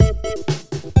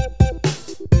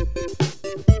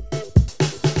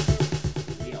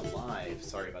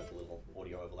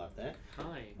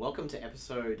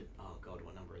episode, oh god,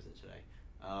 what number is it today?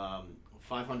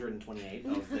 528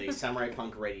 of the Samurai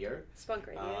Punk Radio. Spunk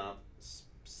Radio.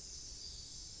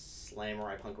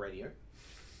 Slamurai Punk Radio.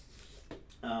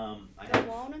 Go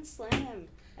on and slam.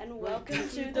 And welcome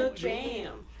to the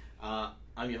jam.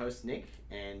 I'm your host, Nick,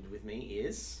 and with me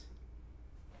is...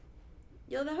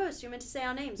 You're the host. You're meant to say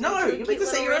our names. No, you're meant to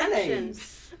say your own reactions.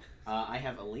 names. I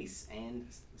have Elise and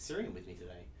Syrian with me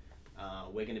today.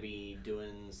 We're going to be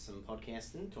doing some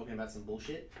podcasting, talking about some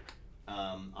bullshit.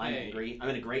 I'm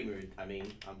in a great mood. I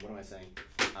mean, what am I saying?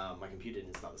 My computer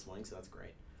didn't start this morning, so that's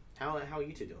great. How are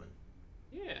you two doing?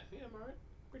 Yeah, I'm alright.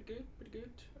 Pretty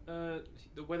good.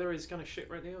 The weather is kind of shit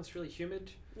right now. It's really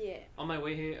humid. Yeah. On my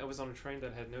way here, I was on a train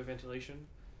that had no ventilation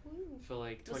for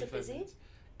like 25 Was it busy? minutes.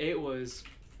 It was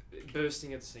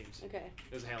bursting at the seams. Okay.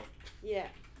 It was hell. Yeah.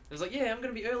 I was like, yeah, I'm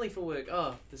going to be early for work.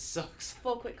 Oh, this sucks.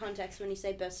 For quick context, when you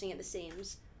say bursting at the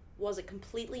seams, was it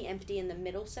completely empty in the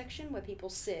middle section where people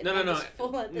sit? No. Just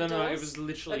full at the doors? No, it was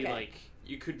literally Okay. like,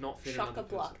 you could not fit another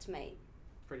Chock-a-blocked, person. mate.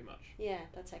 Pretty much. Yeah,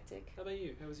 that's hectic. How about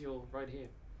you? How was your ride here?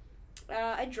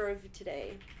 I drove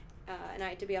today, and I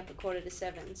had to be up at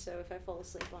 6:45, so if I fall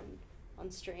asleep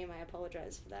on stream, I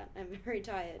apologise for that. I'm very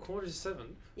tired.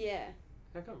 7:45? Yeah.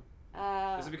 How come?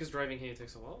 Is it because driving here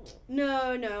takes a while?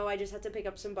 Or? No, I just had to pick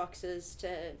up some boxes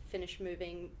to finish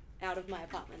moving out of my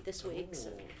apartment this week, so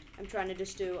I'm trying to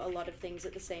just do a lot of things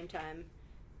at the same time,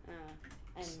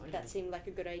 and that seemed like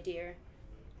a good idea.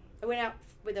 I went out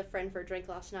with a friend for a drink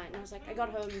last night, and I was like, I got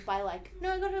home by like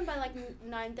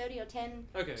 9:30 or 10.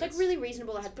 Okay. It's like really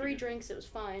reasonable. I had 3 drinks, it was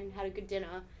fine, had a good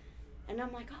dinner. And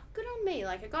I'm like, oh, good on me.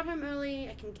 Like, I got home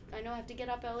early, I know I have to get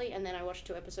up early, and then I watched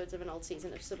 2 episodes of an old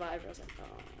season of Survivor. I was like,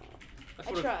 oh,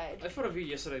 I tried. I thought of you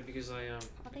yesterday because I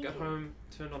thank got you. home,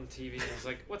 turned on the TV, and I was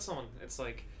like, what's on? It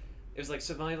was like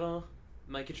Survivor,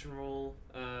 My Kitchen Rule,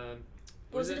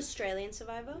 Was it Australian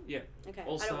Survivor? Yeah. Okay.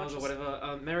 All I don't watch Stars or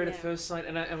whatever. Married at Yeah. First Sight,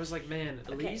 and I was like, man,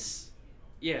 Okay.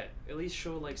 Elise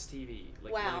Shaw likes TV,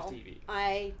 like Wow. live TV.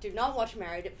 I do not watch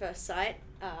Married at First Sight.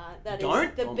 That Don't?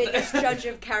 is the Oh my- biggest judge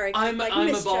of character. I'm above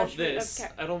misjudgment this.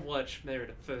 of I don't watch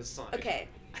Married at First Sight. Okay.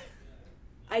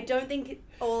 I don't think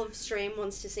all of Stream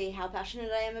wants to see how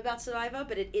passionate I am about Survivor,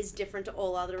 but it is different to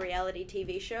all other reality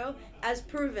TV show, as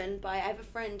proven by I have a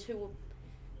friend who...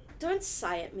 Don't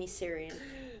sigh at me, Syrian.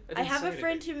 I have a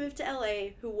friend who moved to LA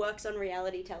who works on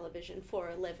reality television for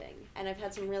a living, and I've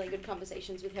had some really good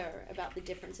conversations with her about the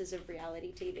differences of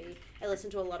reality TV. I listen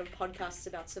to a lot of podcasts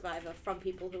about Survivor from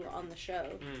people who are on the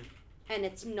show, and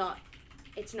it's not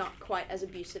quite as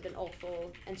abusive and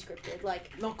awful and scripted.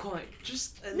 Like, Not quite.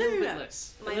 Just a No, little no, bit no.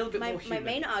 less. A little bit more my human.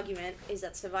 main argument is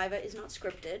that Survivor is not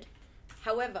scripted.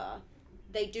 However,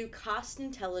 they do cast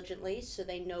intelligently, so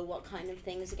they know what kind of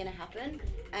things are going to happen.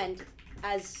 And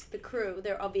as the crew,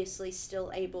 they're obviously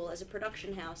still able, as a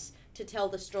production house, to tell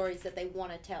the stories that they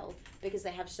want to tell because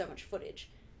they have so much footage.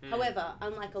 However,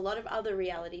 unlike a lot of other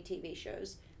reality TV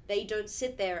shows, they don't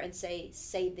sit there and say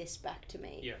this back to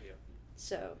me. Yeah.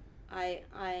 So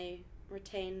I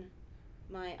retain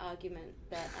my argument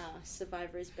that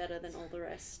Survivor is better than all the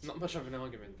rest. Not much of an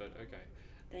argument, but okay.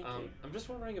 Thank you. I'm just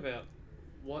wondering about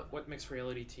what makes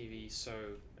reality TV so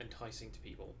enticing to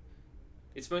people.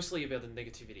 It's mostly about the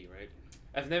negativity, right?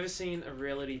 I've never seen a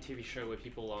reality TV show where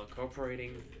people are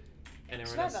cooperating and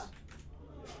everyone Survivor.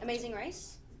 else... Amazing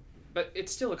Race? But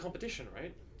it's still a competition,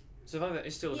 right? Survivor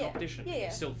is still a Yeah. competition. Yeah.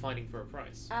 It's still fighting for a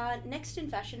prize. Next in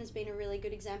Fashion has been a really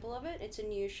good example of it. It's a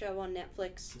new show on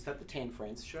Netflix. Is that the Tan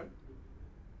France show?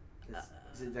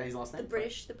 Is it his last name?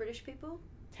 The British people?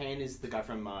 Tan is the guy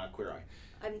from Queer Eye.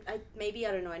 I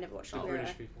don't know. I never watched it.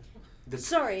 British people.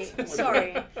 Sorry.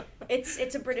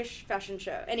 It's a British fashion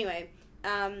show. Anyway,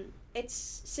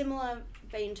 it's similar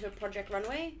vein to Project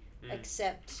Runway,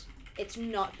 except it's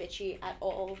not bitchy at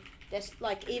all. There's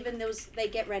they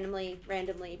get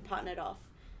randomly partnered off,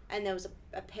 and there was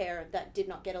a pair that did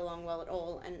not get along well at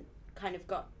all and kind of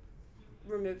got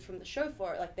removed from the show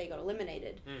for it, like they got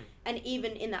eliminated. And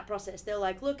even in that process, they're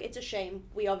like, look, it's a shame,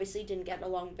 we obviously didn't get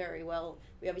along very well,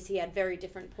 we obviously had very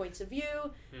different points of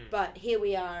view, but here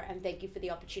we are and thank you for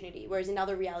the opportunity. Whereas in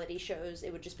other reality shows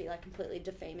it would just be like completely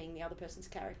defaming the other person's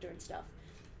character and stuff.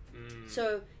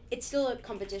 So it's still a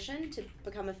competition to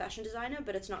become a fashion designer,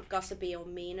 but it's not gossipy or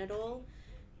mean at all.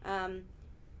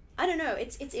 I don't know,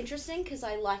 it's interesting because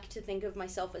I like to think of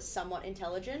myself as somewhat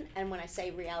intelligent, and when I say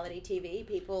reality TV,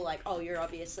 people are like, oh, you're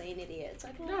obviously an idiot. It's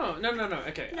like, well, No.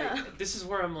 Okay, No. this is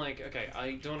where I'm like, okay,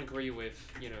 I don't agree with,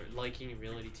 liking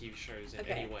reality TV shows in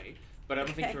any way, but I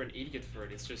don't think Okay. you're an idiot for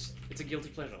it. It's a guilty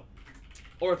pleasure.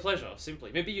 Or a pleasure,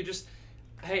 simply. Maybe you just,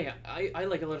 hey, I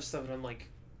like a lot of stuff and I'm like,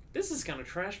 this is kind of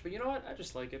trash, but you know what? I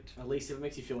just like it. At least if it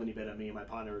makes you feel any better, me and my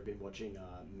partner have been watching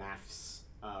maths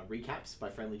recaps by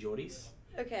Friendly Geordies.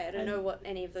 Okay, I don't And know what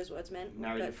any of those words meant.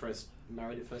 Married but... at first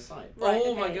sight. Right,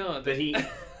 oh my okay. god! But he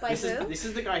By this who?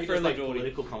 is the guy who does Friendly like Geordie.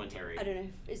 political commentary. I don't know.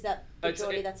 Is that the It's-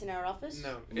 Geordie it- that's in our office?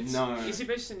 No, it's No. Is he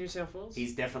based in New South Wales?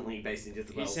 He's definitely based in New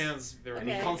South He Wales. sounds very. And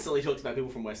he Okay. constantly talks about people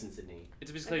from Western Sydney.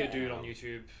 It's basically a Okay. dude on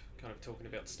YouTube, kind of talking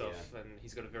about stuff, and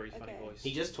he's got a very funny Okay. voice.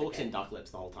 He just talks Okay. in duck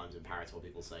lips the whole time and parrots what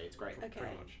people say. It's great. Okay.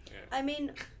 Pretty much. Yeah. I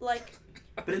mean, like,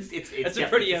 But it's That's a definitely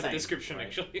pretty the apt same, description, right?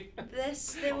 actually.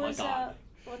 there Oh my was God.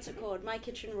 what's it called? My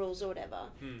Kitchen Rules or whatever.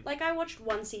 Hmm. Like, I watched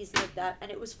one season of that,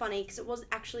 and it was funny because it was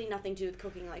actually nothing to do with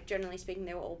cooking. Like, generally speaking,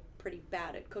 they were all pretty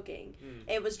bad at cooking. Hmm.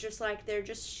 It was just like they're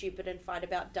just stupid and fight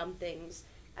about dumb things.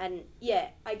 And yeah,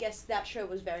 I guess that show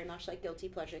was very much like guilty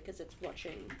pleasure because it's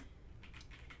watching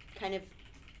kind of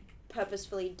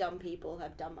purposefully dumb people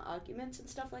have dumb arguments and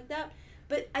stuff like that.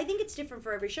 But I think it's different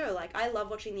for every show. Like, I love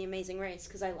watching The Amazing Race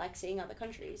because I like seeing other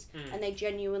countries. Mm. And they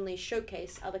genuinely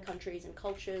showcase other countries and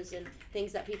cultures and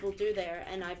things that people do there.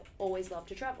 And I've always loved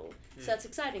to travel. Mm. So that's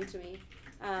exciting to me.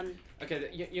 Okay,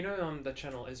 you know the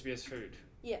channel SBS Food.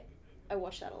 I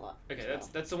watch that a lot. Okay, as that's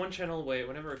well. that's the one channel where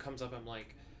whenever it comes up, I'm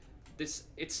like, this.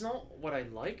 It's not what I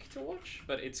like to watch,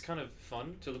 but it's kind of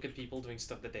fun to look at people doing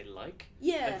stuff that they like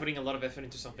Yeah. and putting a lot of effort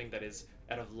into something that is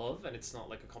out of love and it's not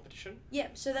like a competition. Yeah,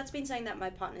 so that's been something that my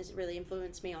partner's really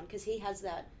influenced me on because he has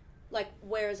that, like,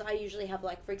 whereas I usually have,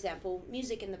 like, for example,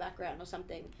 music in the background or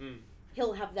something, Mm.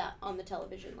 he'll have that on the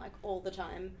television, like, all the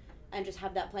time and just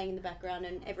have that playing in the background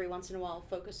and every once in a while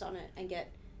focus on it and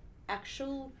get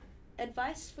actual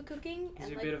advice for cooking. Is And,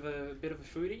 he like, a bit of a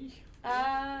foodie?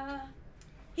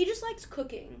 he just likes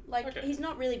cooking. Like, Okay. he's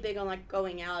not really big on, like,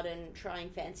 going out and trying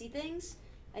fancy things.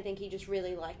 I think he just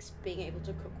really likes being able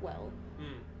to cook well.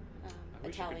 Hmm. I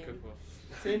wish I Italian. could cook well.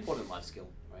 It's an important life skill,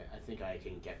 right? I think I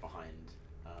can get behind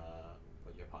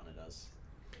what your partner does.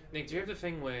 Nick, do you have the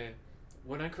thing where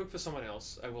when I cook for someone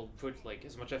else, I will put like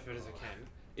as much effort as I can.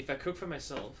 If I cook for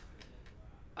myself,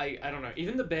 I don't know.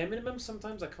 Even the bare minimum,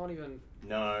 sometimes I can't even.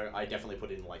 No, I definitely put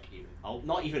in like I'll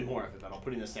not even more effort, but I'll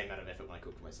put in the same amount of effort when I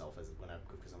cook for myself as when I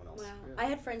cook for someone else. Wow. Yeah. I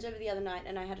had friends over the other night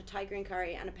and I had a Thai green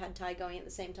curry and a pad Thai going at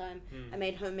the same time. Hmm. I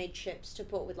made homemade chips to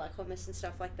put with like hummus and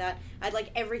stuff like that. I had like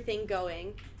everything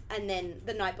going, and then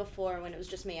the night before when it was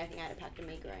just me, I think I had a pack of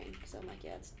meat grain. So I'm like,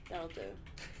 yeah, that'll do.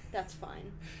 That's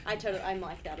fine. I'm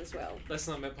like that as well. Last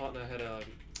night my partner had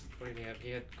what did he have?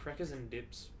 He had crackers and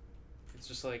dips. It's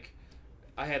just like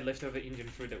I had leftover Indian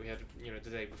food that we had the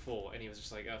day before, and he was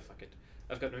just like, oh fuck it,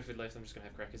 I've got no food left. I'm just gonna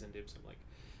have crackers and dips. I'm like,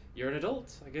 you're an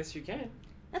adult. I guess you can.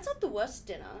 That's not the worst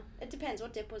dinner. It depends.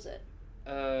 What dip was it?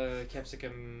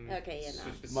 Capsicum. Okay, yeah,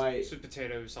 no. Sweet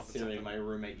potato, something. Similarly, something. my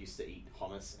roommate used to eat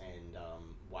hummus and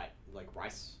white like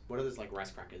rice. What are those like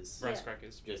rice crackers? Rice Yeah.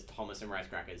 crackers. Just hummus and rice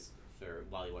crackers for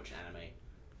while you watch anime.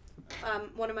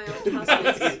 One of my old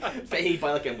housemates. They eat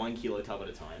by like a 1 kilo tub at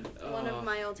a time. One Oh. of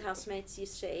my old housemates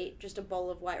used to eat just a bowl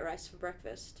of white rice for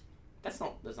breakfast.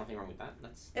 There's nothing wrong with that.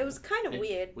 That's It was kind of And-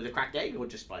 weird. with a cracked egg or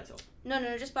just by itself.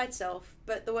 No, just by itself.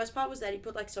 But the worst part was that he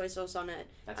put like soy sauce on it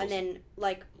That's and awesome. then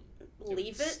like would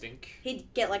leave it. Stink.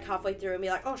 He'd get like halfway through and be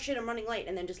like, "Oh shit, I'm running late,"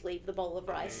 and then just leave the bowl of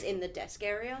rice in the desk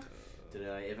area. Did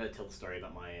I ever tell the story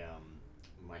about my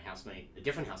my housemate, a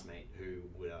different housemate, who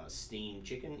would steam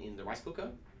chicken in the rice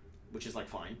cooker, which is like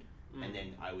fine, Mm. and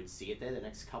then I would see it there the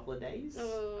next couple of days,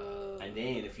 Oh. and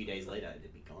then a few days later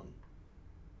it'd be gone.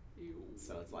 Ew.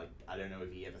 So it's like I don't know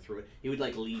if he ever threw it. He would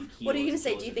like leave. What are you gonna kilos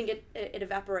say? and Do you kilos think it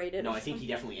evaporated? No, or I think he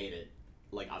something? definitely ate it,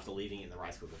 like after leaving it in the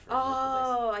rice cooker for a couple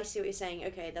of Oh, I see what you're saying.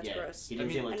 Okay, that's days. gross. He didn't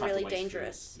I seem mean- like And type to really waste food.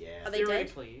 dangerous. Yeah. Are they dead?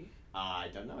 Theoretically, I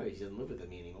don't know. He doesn't live with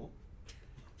me anymore.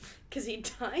 Because he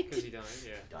died. because he died.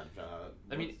 Yeah. Done.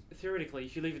 I mean, theoretically,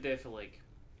 if you leave it there for like,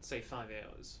 say 5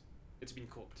 hours, it's been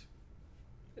cooked.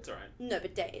 It's alright. No,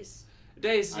 but days.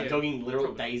 Days. I'm Yeah. talking literal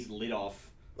probably. days lit off.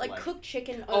 Like cooked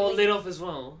chicken. Oh, Only, lit off as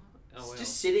well. Oh It's well.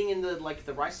 just sitting in the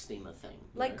rice steamer thing.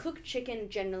 you Like know? cooked chicken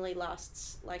generally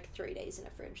lasts like 3 days in a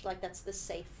fridge. Like that's the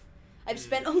safe. I've Mm.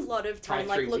 spent a lot of time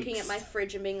Try like 3 looking weeks. at my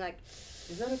fridge and being like,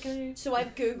 Is that okay? so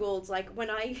I've googled like when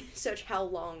I search how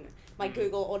long, my Mm.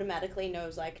 Google automatically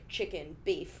knows like chicken,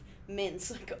 beef, mince,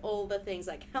 like all the things.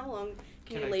 Like how long can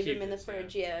Can you I leave keep them in the this?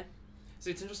 fridge? Yeah. So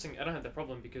it's interesting. I don't have that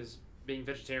problem because being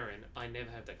vegetarian, I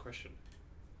never have that question.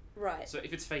 Right. So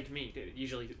if it's fake meat, it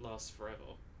usually lasts forever.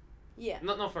 Yeah.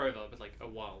 Not forever, but like a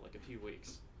while, like a few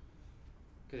weeks.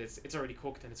 Because it's already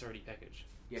cooked and it's already packaged.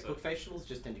 Yeah, So- cooked vegetables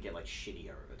just tend to get like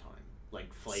shittier over time,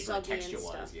 like flavor and Soggy and texture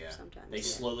wise. stuff Yeah, sometimes, they yeah.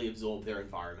 slowly absorb their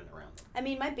environment around them. I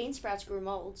mean, my bean sprouts grew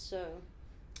mold, so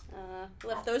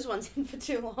left those ones in for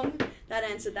too long. That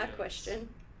answered that Yes. question.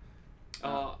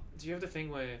 Do you have the thing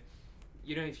where,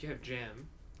 if you have jam,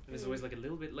 and there's always like a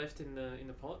little bit left in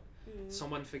the pot,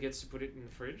 someone forgets to put it in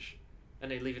the fridge, and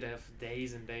they leave it there for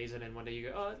days and days, and then one day you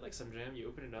go, oh, I'd like some jam. You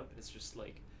open it up, and it's just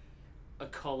like a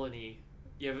colony.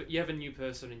 You have a new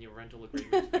person in your rental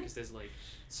agreement because there's like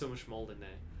so much mold in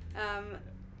there.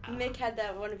 Mick had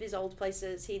that one of his old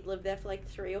places. He'd lived there for like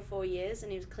 3 or 4 years,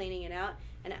 and he was cleaning it out,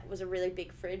 and it was a really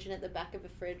big fridge, and at the back of the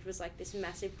fridge was like this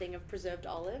massive thing of preserved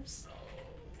olives.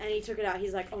 And he took it out.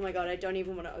 He's like, oh my god, I don't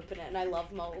even want to open it, and I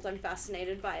love mold. I'm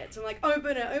fascinated by it. So I'm like,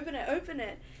 open it, open it, open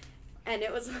it. And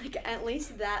it was like at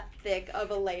least that thick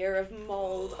of a layer of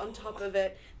mold on top of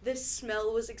it. The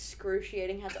smell was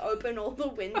excruciating. Had to open all the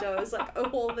windows, like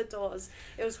all the doors.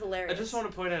 It was hilarious. I just want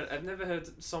to point out, I've never heard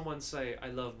someone say, I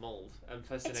love mold. I'm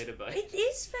fascinated by it. It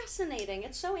is fascinating.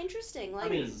 It's so interesting. Like, I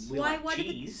mean, we why like did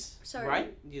cheese, Sorry.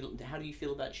 right? How do you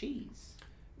feel about cheese?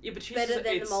 Yeah, but cheese better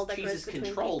than it's, the mold that cheese grows is between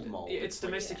controlled people? mold. It's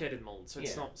domesticated mold, so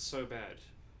it's Yeah. not so bad.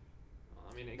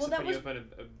 I mean, Well, except that when you was- open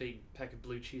a big pack of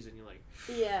blue cheese and you're like,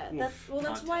 Yeah, that's Oof,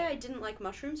 that's can't why tell. I didn't like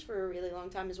mushrooms for a really long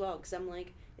time as well. Because I'm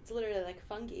like, it's literally like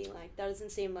fungi. Like that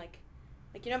doesn't seem like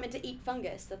you're not meant to eat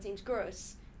fungus. That seems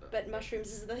gross. But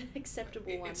mushrooms is the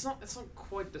acceptable one. it's not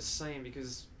quite the same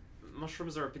because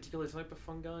mushrooms are a particular type of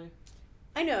fungi.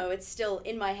 I know it's still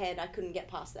in my head. I couldn't get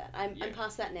past that. I'm Yeah.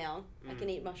 past that now. I can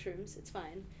eat mushrooms. It's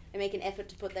fine. I make an effort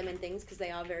to put them in things because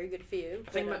they are very good for you.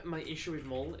 I think but, my issue with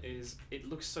mold is it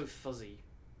looks so fuzzy.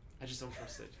 I just don't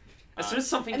trust it. As Uh, soon as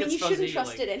something I mean, gets you fuzzy, shouldn't you're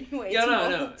trust like, it anyway.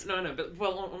 Yeah, it's no, mold. no. But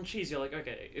well, on cheese, you're like,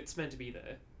 okay, it's meant to be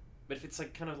there. But if it's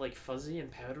like kind of like fuzzy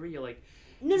and powdery, you're like,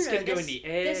 No, it's no, gonna go in there's- the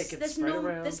air, there's, it gets there's spread no,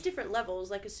 around. There's different levels.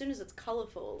 Like as soon as it's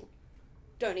colourful,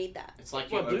 don't eat that. It's like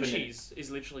you Well, blue open cheese is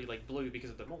literally like blue because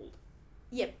of the mold.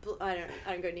 Yeah, I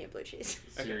don't go near blue cheese.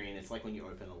 it. Syrian, it's like when you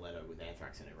open a letter with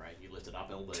anthrax in it, right? You lift it up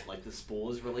and all the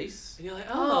spores release. And you're like,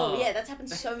 Oh, yeah, that's happened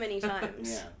so many times.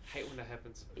 Yeah. Hate when that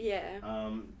happens. Yeah.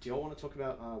 Do y'all want to talk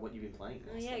about what you've been playing?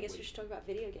 Oh yeah, I guess we should talk about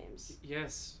video games.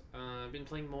 Yes, I've been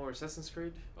playing more Assassin's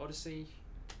Creed Odyssey.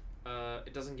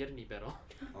 It doesn't get any better.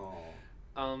 Oh.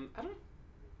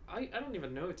 I don't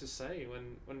even know what to say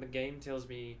when the game tells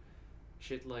me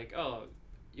shit like, oh,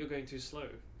 you're going too slow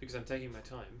because I'm taking my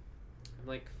time. I'm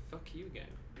like, fuck you, game.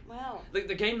 Wow. Like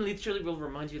the game literally will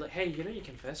remind you like, hey, you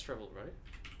can fast travel, right?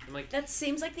 I'm like, That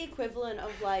seems like the equivalent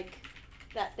of like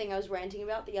that thing I was ranting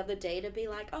about the other day to be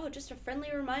like, oh, just a friendly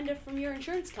reminder from your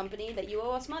insurance company that you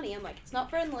owe us money. I'm like, it's not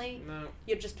friendly. no.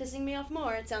 You're just pissing me off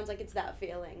more. It sounds like it's that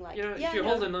feeling. Like, You know, yeah, if you no.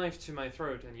 hold a knife to my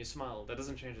throat and you smile, that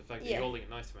doesn't change the fact that Yeah. you're holding a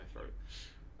knife to my throat.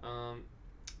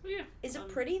 But yeah. Is it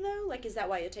pretty though? Like, is that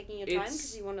why you're taking your time? It's-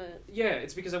 Because you want to. Yeah,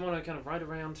 it's because I want to kind of ride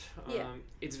around. Yeah.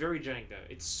 It's very jank though.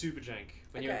 It's super jank.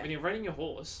 When Okay. you're riding your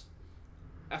horse,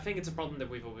 I think it's a problem that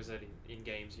we've always had in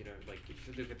games. You know, like if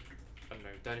you look at, I don't know,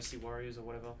 Dynasty Warriors or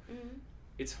whatever, Mm-hmm.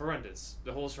 it's horrendous.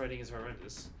 The horse riding is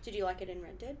horrendous. Did you like it in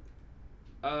Red Dead?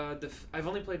 I've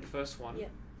only played the first one. Yeah.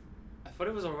 I thought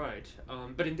it was alright.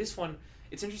 But in this one,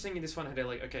 it's interesting. In this one, how they're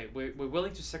like, okay, we're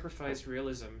willing to sacrifice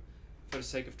realism for the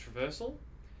sake of traversal.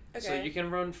 Okay. So you can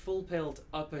run full pelt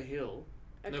up a hill,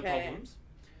 no Okay. problems.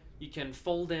 You can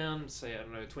fall down, say, I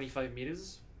don't know, 25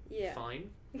 meters, Yeah.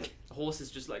 fine. The horse is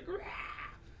just like, "Rah!"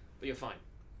 But you're fine.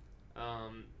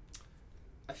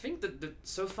 I think that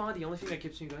so far the only thing that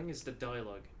keeps me going is the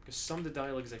dialogue, because some of the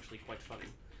dialogue is actually quite funny.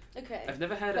 Okay. I've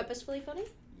never had Purposefully funny?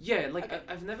 yeah, like Okay.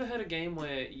 I've never had a game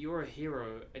where you're a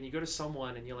hero and you go to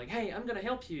someone and you're like, hey, I'm gonna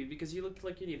help you because you look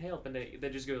like you need help, and they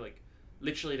just go like,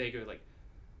 literally they go like,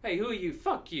 hey, who are you?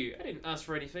 Fuck you! I didn't ask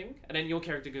for anything. And then your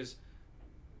character goes,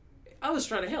 I was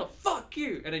trying to help. Fuck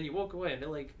you! And then you walk away and they're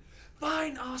like,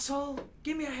 fine, asshole,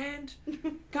 give me a hand.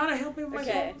 Can't I help me with my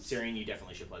Okay. problems? Syrian, you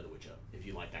definitely should play The Witcher if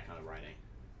you like that kind of writing.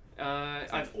 I've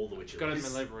That's all The Witcher got it in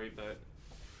is. my library, but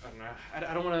I don't know.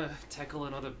 I don't want to tackle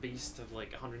another beast of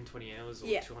like 120 hours or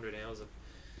Yeah. 200 hours of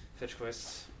fetch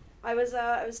quests. I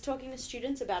was talking to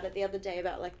students about it the other day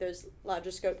about like those larger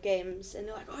scope games, and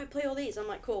they're like, "Oh, I play all these." I'm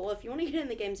like, "Cool. Well, if you want to get in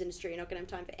the games industry, you're not gonna have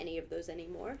time for any of those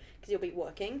anymore because you'll be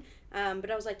working." But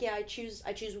I was like, "Yeah, I choose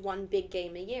one big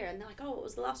game a year," and they're like, "Oh, what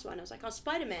was the last one?" I was like, "Oh,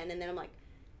 Spider-Man," and then I'm like,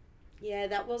 "Yeah,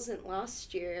 that wasn't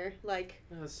last year. Like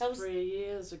That was That was- 3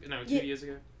 years ago. No, 2 Yeah. years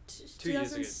ago. 2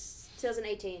 years ago.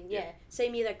 2018. Yeah. Yeah.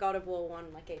 Same year that God of War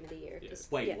won like Game of the Year. 'Cause-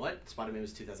 Wait, yeah. what? Spider-Man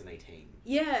was 2018.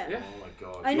 Yeah. Yeah. Oh my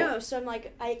god. I know, so I'm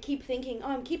like, I keep thinking, oh,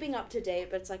 I'm keeping up to date,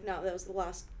 but it's like, no, that was the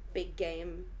last big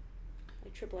game,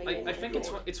 like AAA game. I think it's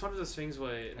it's one of those things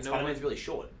where And no one. Spider-Man's really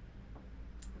short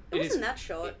it it is- wasn't that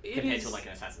short. compared to like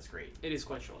an Assassin's Creed. It is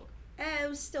quite short. It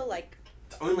was still like,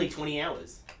 It's only 20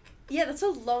 hours. Yeah, that's a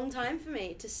long time for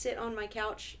me to sit on my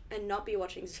couch and not be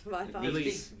watching Survivor.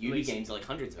 These big Ubi games are like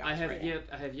hundreds of hours.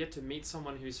 I have yet to meet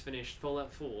someone who's finished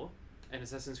Fallout 4 and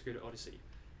Assassin's Creed Odyssey.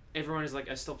 Everyone is like,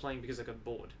 I stopped playing because I got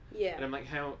bored. Yeah. And I'm like,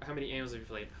 how many hours have you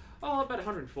played? Oh, about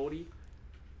 140.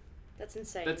 That's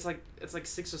insane. It's like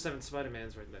 6 or 7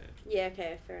 Spider-Mans right there. Yeah,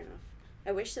 okay, fair enough.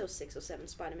 I wish there was 6 or 7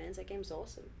 Spider-Mans. That game's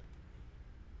awesome.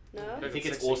 No? I think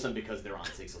it's awesome because there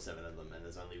aren't 6 or 7 of them and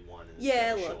there's only one and it's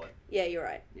Yeah, very look. short. Yeah, you're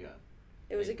right. Yeah.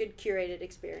 It was a good curated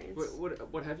experience.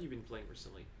 What have you been playing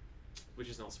recently? Which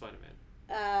is not Spider-Man.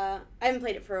 I haven't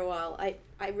played it for a while.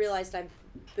 I realized I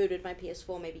booted my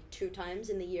PS4 maybe 2 times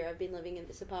in the year I've been living in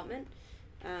this apartment.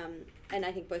 And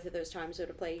I think both of those times were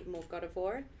to play more God of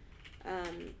War.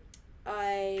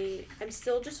 I'm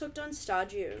still just hooked on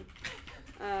Stardew.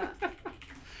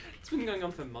 It's been going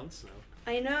on for months now.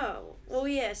 I know. Well,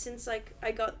 yeah, since like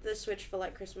I got the Switch for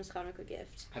like Christmas Hanukkah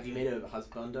gift. Have you made a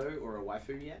husbando or a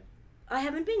waifu yet? I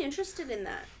haven't been interested in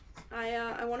that.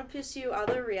 I want to pursue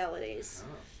other realities.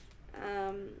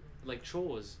 Oh. Like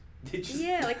chores. Did you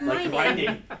Yeah, like like mining.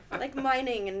 grinding? Like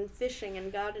mining and fishing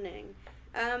and gardening.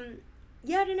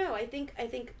 Yeah, I don't know. I think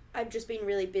I've just been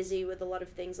really busy with a lot of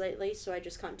things lately, so I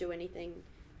just can't do anything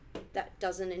that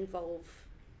doesn't involve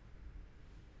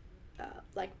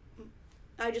like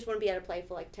I just want to be able to play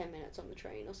for like 10 minutes on the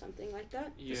train or something like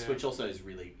that. Yeah. The Switch also is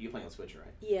really... You're playing on Switch,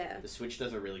 right? Yeah. The Switch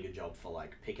does a really good job for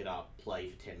like pick it up, play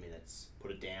for 10 minutes, put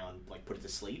it down, like put it to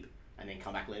sleep, and then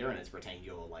come back later and it's retained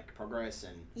your like progress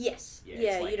and... Yes. Yeah, Yeah,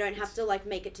 it's like- you don't have to like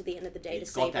make it to the end of the day to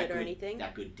it's got save that it or good, anything.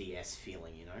 that good DS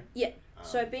feeling, you know? Yeah.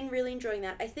 So I've been really enjoying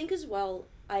that. I think as well,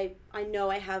 I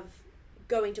know I have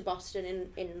going to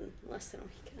Boston in less than a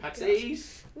week.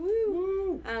 Taxis!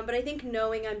 Woo! But I think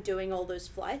knowing I'm doing all those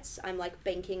flights, I'm like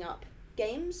banking up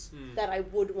games that I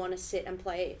would want to sit and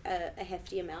play a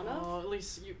hefty amount of. Oh, at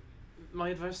least my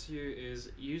advice to you is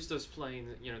use those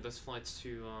those flights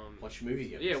to Watch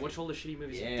movies. Yeah, watch all the shitty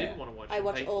movies you didn't want to watch. I and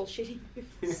watch pay all for. shitty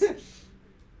movies.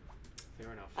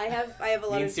 Fair enough. I have a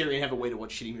lot Me of. and Syrian have a way to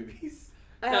watch shitty movies.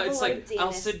 I have it's a lot like of DNS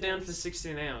I'll sit down for things.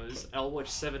 16 hours. I'll watch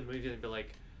 7 movies and be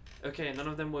like, okay, none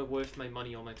of them were worth my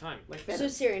money or my time. Like So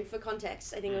Syrian, for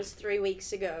context, I think it was 3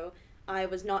 weeks ago. I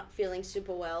was not feeling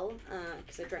super well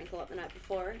because I drank a lot the night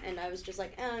before, and I was just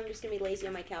like, I'm just gonna be lazy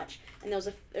on my couch. And there was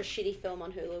a shitty film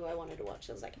on Hulu I wanted to watch.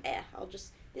 So I was like,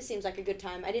 this seems like a good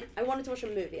time. I wanted to watch a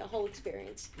movie, a whole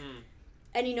experience.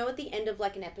 And you know, at the end of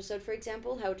like an episode, for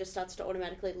example, how it just starts to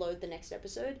automatically load the next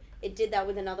episode. It did that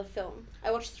with another film.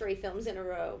 I watched 3 films in a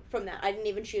row from that. I didn't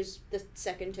even choose the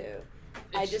second 2.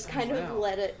 I just kind of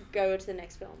let it go to the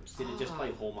next films. Did it just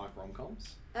play Hallmark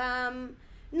rom-coms?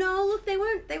 No, look, they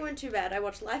weren't too bad. I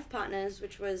watched Life Partners,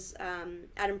 which was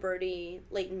Adam Brody,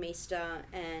 Leighton Meester,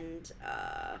 and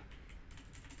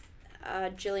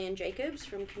Gillian Jacobs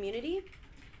from Community.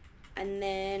 And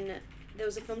then there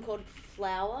was a film called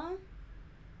Flower,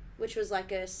 which was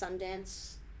like a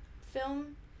Sundance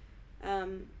film.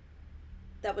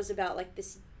 That was about like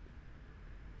this.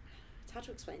 It's hard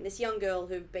to explain. This young girl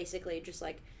who basically just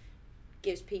like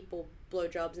gives people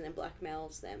blowjobs and then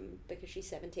blackmails them because she's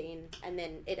 17, and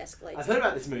then it escalates. I've heard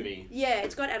about this movie. Yeah,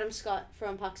 it's got Adam Scott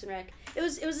from Parks and Rec. It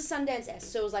was a Sundance-esque,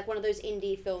 so it was like one of those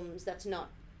indie films that's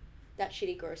not that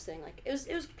shitty gross thing. Like it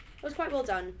was quite well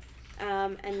done.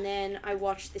 And then I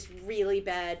watched this really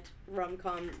bad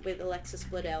rom-com with Alexis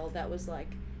Bledel that was like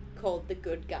called The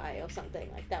Good Guy or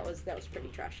something. Like that was pretty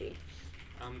trashy.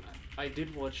 I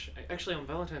did watch actually on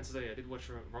Valentine's Day. I did watch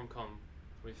a rom-com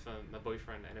with my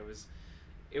boyfriend, and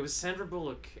it was Sandra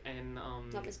Bullock and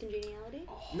Not Miss Congeniality?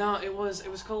 No, it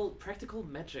was called Practical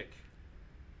Magic.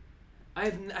 I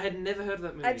had never heard of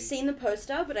that movie. I've seen the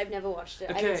poster, but I've never watched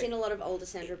it. I haven't seen a lot of older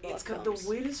Sandra Bullock It's got films. the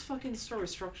weirdest fucking story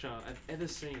structure I've ever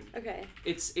seen. Okay.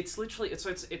 It's literally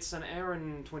it's an hour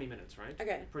and 20 minutes, right?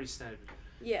 Okay. Pretty standard.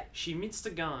 Yeah. She meets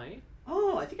the guy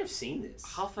Oh, I think I've seen this.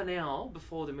 half an hour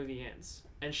before the movie ends,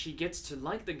 and she gets to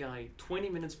like the guy 20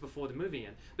 minutes before the movie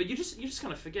ends. But you just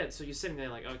kind of forget, so you're sitting there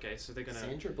like, okay, so they're gonna...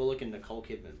 Sandra Bullock and Nicole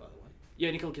Kidman, by the way. Yeah,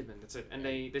 Nicole Kidman, that's it. And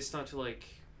they start to like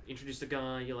introduce the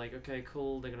guy, you're like, okay,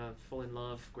 cool, they're gonna fall in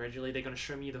love gradually, they're gonna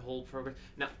show me the whole progress.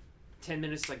 Now, 10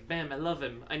 minutes, like, bam, I love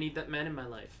him, I need that man in my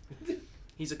life.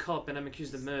 He's a cop and I'm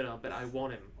accused of murder, but I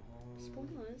want him.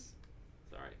 Spoilers.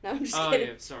 Sorry. No, I'm just Oh kidding.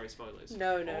 yeah, sorry, spoilers.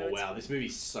 No, Oh it's wow, this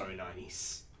movie's so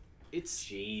 90s. It's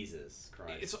Jesus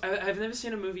Christ. I've never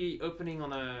seen a movie opening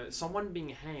on someone being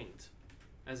hanged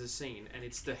as a scene, and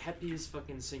it's the happiest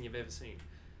fucking scene you've ever seen.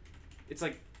 It's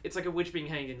like a witch being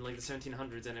hanged in like the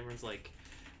 1700s, and everyone's like,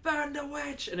 "Burn the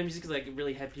witch!" and the music is like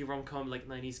really happy rom-com, like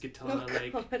 90s guitar, Oh,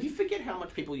 like. God. You forget how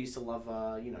much people used to love,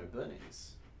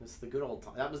 burnings. It's the good old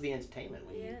time. That was the entertainment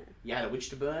when Yeah. you had a witch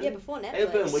to burn. Yeah, before Netflix. They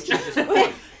would burn witches just for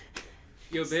fun.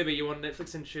 Yo, baby, you want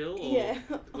Netflix and chill or Yeah.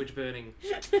 witch burning?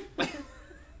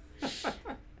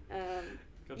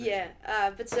 Yeah,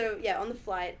 but so yeah, on the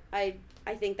flight, I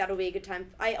think that'll be a good time.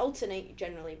 I alternate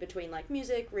generally between like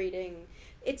music, reading.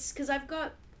 It's because I've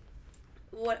got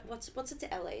what's it to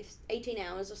LA? 18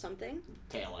 hours or something.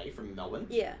 To LA from Melbourne.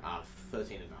 Yeah.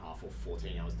 13 and a half or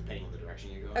 14 hours depending on the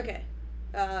direction you go. Okay.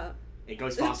 It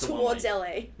goes faster towards one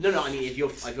way. LA. No, I mean if you're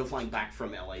flying back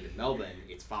from LA to Melbourne,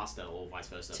 it's faster or vice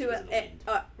versa because of the wind.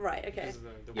 Right. Okay. Because of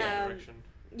the wind direction.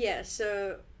 Yeah.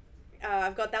 So.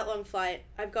 I've got that long flight.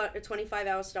 I've got a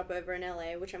 25-hour stopover in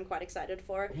LA, which I'm quite excited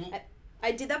for. Mm-hmm.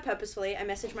 I did that purposefully. I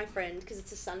messaged my friend because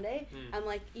it's a Sunday. I'm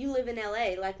like, you live in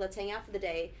LA, like, let's hang out for the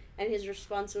day. And his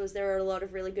response was, there are a lot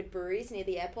of really good breweries near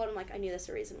the airport. I'm like, I knew there's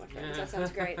a reason, my friends. That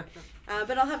sounds great.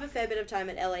 But I'll have a fair bit of time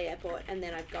at LA airport, and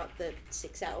then I've got the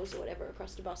 6 hours or whatever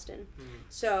across to Boston.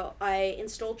 So I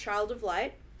installed Child of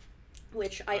Light,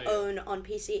 which I own on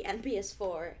PC and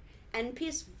PS4 and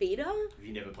PS Vita. Have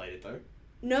you never played it though?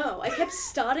 No, I kept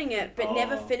starting it but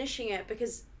never finishing it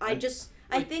because I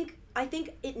think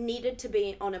it needed to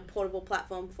be on a portable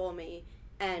platform for me,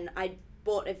 and I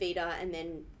bought a Vita and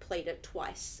then played it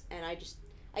twice, and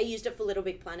I used it for Little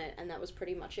Big Planet, and that was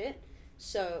pretty much it.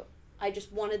 So I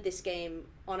just wanted this game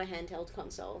on a handheld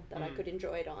console that I could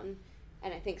enjoy it on,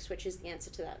 and I think Switch is the answer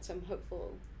to that, so I'm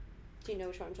hopeful. Do you know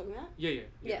which one I'm talking about? Yeah.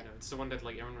 Yeah. No, it's the one that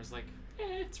like everyone was like,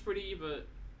 it's pretty, but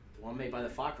The one made by the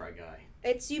Far Cry guy.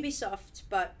 It's Ubisoft,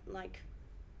 but like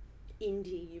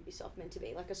indie Ubisoft, meant to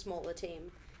be like a smaller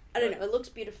team. I don't know. It looks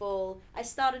beautiful. I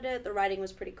started it. The writing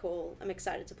was pretty cool. I'm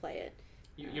excited to play it.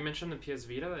 You mentioned the PS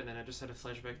Vita, and then I just had a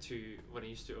flashback to when I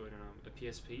used to own a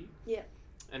PSP. Yeah.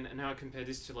 And now I compare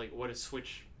this to like what a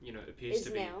Switch, appears Is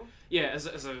to be. now. Yeah, as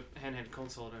a handheld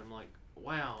console, and I'm like,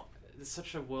 wow, there's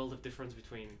such a world of difference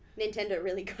between. Nintendo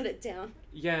really got it down.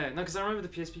 Yeah, no, because I remember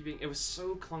the PSP it was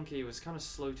so clunky. It was kind of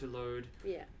slow to load.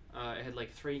 Yeah. It had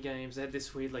like 3 games. It had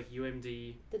this weird like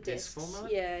UMD The disc discs.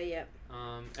 format. Yeah.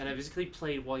 And I basically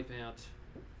played Wipeout.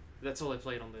 That's all I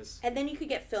played on this. And then you could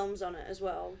get films on it as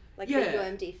well, like Yeah. the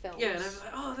UMD films. Yeah, and I was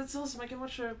like, oh, that's awesome. I can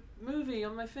watch a movie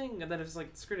on my thing. And then it's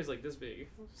like the screen is like this big.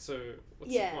 So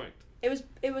what's the point?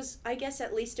 It was. I guess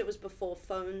at least it was before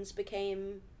phones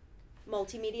became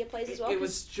multimedia plays as well. It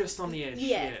was just on the edge.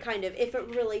 Yeah, kind of. If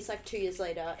it released like 2 years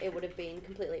later, it would have been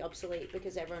completely obsolete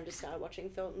because everyone just started watching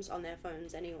films on their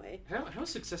phones anyway. How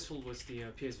successful was the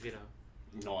PS Vita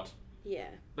Not. Yeah.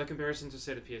 by comparison to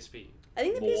say the PSP? I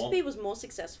think the More. PSP was more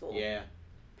successful. Yeah.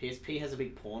 PSP has a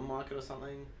big porn market or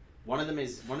something. One of them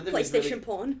is PlayStation really,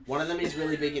 porn. One of them is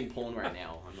really big in porn right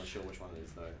now. I'm not sure which one it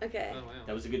is though. Okay. Oh wow.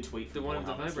 That was a good tweet The from one with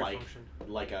the Pornhub. It's vibrate function.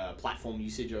 like a platform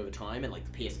usage over time, and like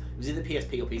the PS was it the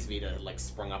PSP or PS Vita had like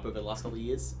sprung up over the last couple of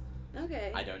years.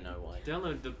 Okay. I don't know why.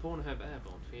 Download the Pornhub app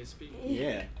on PSP.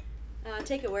 Yeah.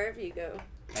 Take it wherever you go.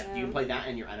 You can play that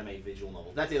and your anime visual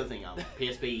novel. That's the other thing.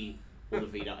 PSP or the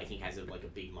Vita, I think, has a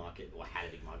big market, or had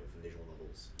a big market for visual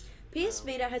novels. PS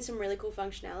Vita had some really cool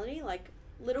functionality, like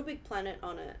Little Big Planet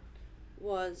on it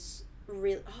was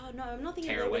really. Oh no, I'm not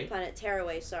thinking of Little Big Planet.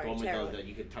 Tearaway, sorry. The one Tearaway. that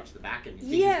you could touch the back and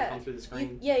figures would come through the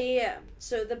screen. Yeah.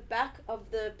 So the back of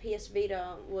the PS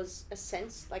Vita was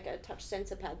like a touch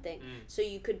sensor pad thing. So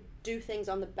you could do things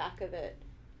on the back of it,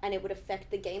 and it would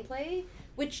affect the gameplay,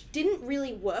 which didn't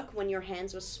really work when your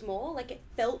hands were small. Like, it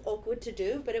felt awkward to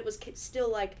do, but it was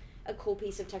still like a cool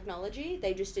piece of technology.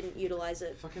 They just didn't utilize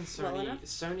it. Fucking well enough.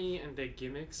 Sony and their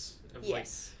gimmicks. Of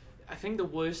Yes. I think the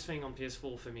worst thing on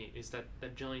PS4 for me is that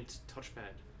giant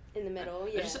touchpad. In the middle,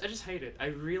 I just hate it. I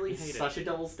really hate It's it. such a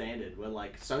double standard. Where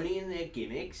like Sony and their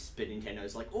gimmicks, but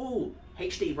Nintendo's like, oh,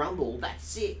 HD Rumble, that's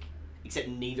sick. Except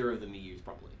neither of them are used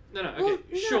properly. No, okay, Well,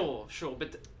 no. sure,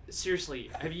 but seriously,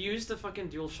 have you used the fucking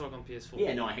DualShock on PS4?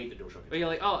 Yeah, no, I hate the DualShock. Where you're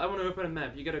like, oh, I want to open a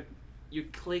map. You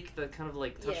click the kind of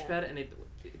like touchpad, and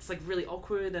it's like really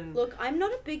awkward and. Look, I'm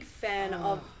not a big fan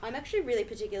of. I'm actually really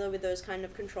particular with those kind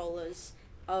of controllers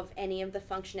of any of the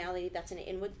functionality that's an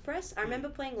inward press. I remember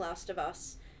playing Last of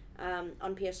Us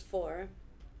on PS4,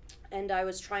 and I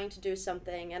was trying to do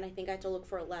something, and I think I had to look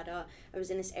for a ladder. I was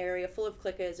in this area full of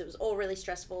clickers. It was all really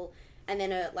stressful, and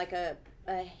then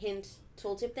a hint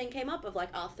tooltip thing came up of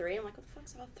like R3. I'm like, what the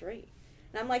fuck's R3?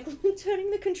 And I'm like turning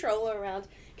the controller around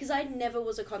because I never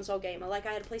was a console gamer. Like,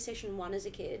 I had a PlayStation 1 as a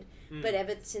kid, but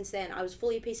ever since then I was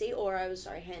fully PC or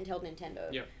handheld Nintendo.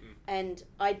 Yeah. And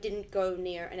I didn't go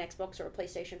near an Xbox or a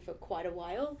PlayStation for quite a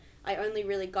while. I only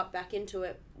really got back into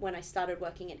it when I started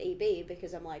working at EB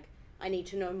because I'm like, I need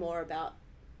to know more about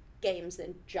games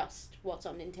than just what's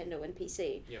on Nintendo and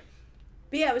PC. Yeah.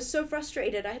 But yeah, I was so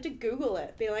frustrated. I had to Google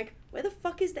it, be like, where the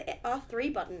fuck is the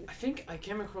R3 button? I think I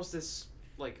came across this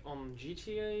like on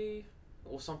GTA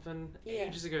or something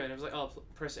ages ago, and it was like, oh,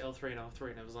 press L3 and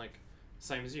R3, and it was like,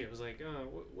 same as you. It was like,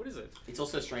 what is it? It's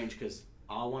also strange because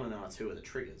R1 and R2 are the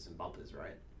triggers and bumpers,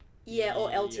 right? Yeah, or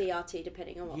LTRT,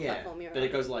 depending on what platform you're on. But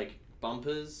it goes like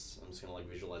bumpers. I'm just gonna like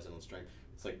visualize it on screen.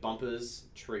 It's like bumpers,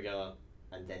 trigger,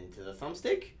 and then to the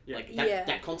thumbstick. Yeah. Like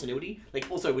that continuity. Like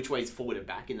also which way is forward and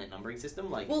back in that numbering system.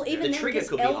 Like well, even the trigger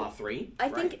could be R3. I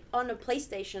think on a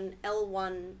PlayStation,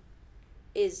 L1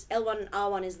 and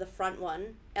R1 is the front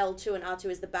one, L2 and R2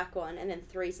 is the back one, and then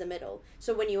 3 is the middle.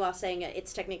 So when you are saying it,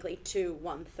 it's technically 2,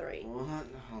 1, 3. What?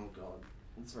 Oh god,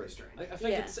 that's very strange. I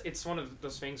think it's one of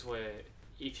those things where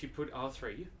if you put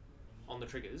R3 on the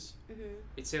triggers,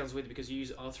 it sounds weird because you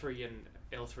use R3 and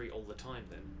L3 all the time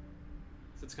then.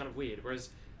 So it's kind of weird. Whereas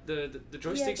the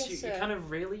joysticks, you kind of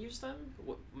rarely use them.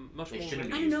 Much more. I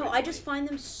don't know. I just find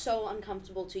them so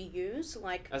uncomfortable to use.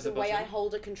 Like as the way I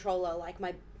hold a controller, like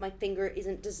my finger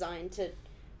isn't designed to.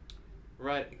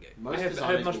 Right. I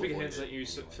have much bigger hands than you,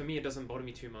 so for me it doesn't bother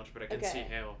me too much. But I can see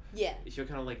how. Yeah. If you're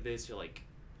kind of like this, you're like,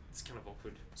 it's kind of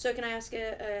awkward. So can I ask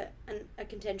a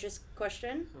contentious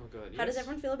question? Oh god. Yes. How does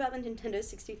everyone feel about the Nintendo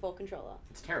 64 controller?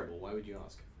 It's terrible. Why would you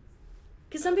ask?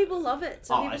 Because some people love it.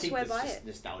 Some people swear by it. I think it's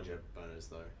nostalgia bonus,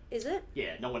 though. Is it?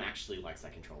 Yeah, no one actually likes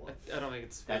that controller. I don't think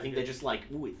it's. I think they're just like,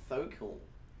 ooh, it's so cool.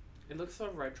 It looks so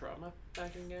retro.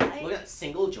 Back in game. Look at that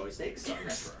single joystick. So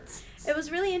retro. It was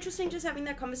really interesting just having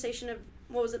that conversation of,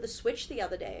 what was it, the Switch the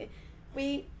other day.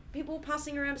 People were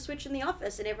passing around a Switch in the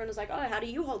office, and everyone was like, oh, how do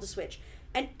you hold a Switch?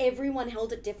 And everyone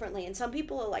held it differently, and some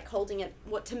people are like holding it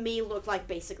what to me looked like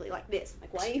basically like this.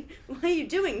 Like, why are you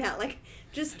doing that? Like,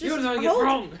 just you're doing hold it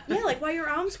wrong. Yeah, like, why are your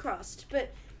arms crossed?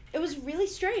 But it was really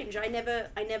strange.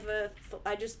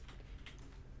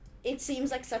 It seems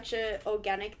like such a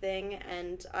organic thing,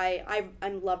 and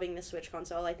I'm loving the Switch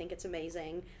console. I think it's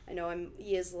amazing. I know I'm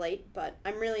years late, but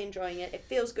I'm really enjoying it. It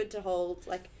feels good to hold.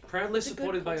 Like, proudly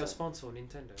supported by our sponsor,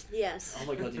 Nintendo. Yes. Oh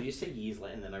my god, did you say years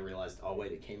later? And then I realized, oh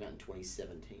wait, it came out in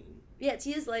 2017. Yeah, it's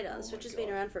years later. The Switch has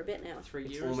been around for a bit now. 3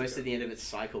 years. It's almost at the end of its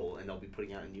cycle, and they'll be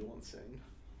putting out a new one soon.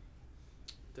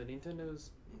 The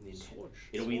Nintendo's Switch.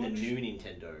 It'll be the new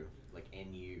Nintendo, like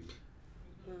NU.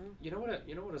 You know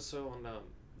what I saw on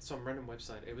some random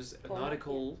website. It was an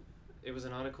article. Yeah. It was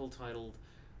an article titled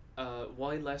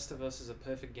 "Why Last of Us is a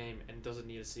Perfect Game and Doesn't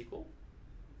Need a Sequel."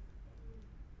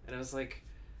 And I was like,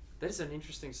 that is an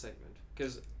interesting statement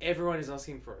because everyone is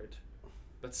asking for it,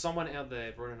 but someone out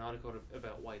there wrote an article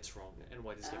about why it's wrong and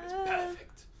why this game is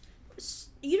perfect.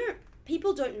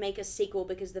 People don't make a sequel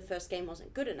because the first game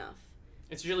wasn't good enough.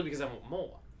 It's usually because they want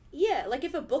more. Yeah, like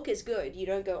if a book is good, you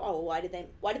don't go, oh, why did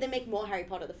they make more Harry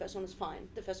Potter? The first one was fine.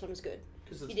 The first one was good.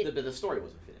 Because the story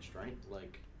wasn't finished, right?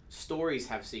 Like, stories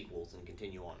have sequels and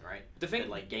continue on, right? But,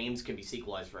 like, games can be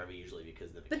sequelized forever usually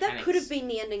because the mechanics... But that could have been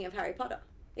the ending of Harry Potter.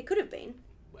 It could have been.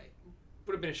 Wait.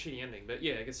 Would have been a shitty ending, but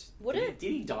yeah, I guess... Did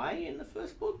he die in the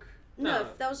first book? No,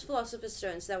 that was Philosopher's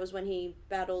Stone. So that was when he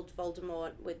battled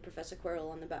Voldemort with Professor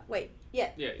Quirrell on the back. Wait, yeah,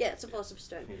 it's a Philosopher's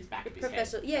Stone. In his back of his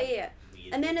Professor, head.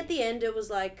 Yeah. And then at the end, it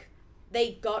was like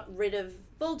they got rid of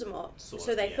Voldemort.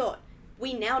 So they thought,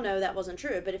 we now know that wasn't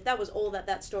true. But if that was all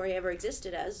that story ever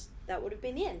existed as, that would have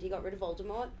been the end. He got rid of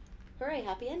Voldemort. Hooray,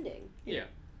 happy ending. Yeah.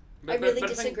 I really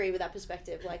disagree with that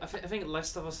perspective. Like, I think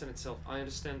Last of Us in itself, I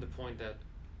understand the point that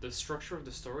the structure of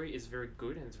the story is very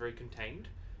good and it's very contained.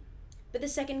 But the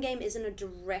second game isn't a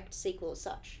direct sequel as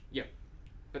such. Yeah.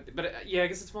 But I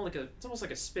guess it's more like it's almost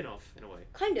like a spin-off in a way.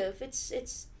 Kind of.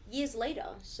 It's years later,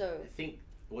 so... I think,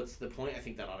 what's the point I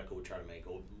think that article would try to make,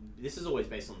 or this is always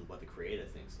based on what the creator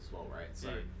thinks as well, right? So,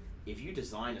 if you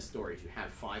design a story to have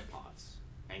 5 parts,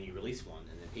 and you release one,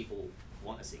 and then people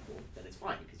want a sequel, then it's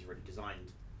fine, because you've already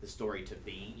designed the story to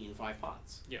be in 5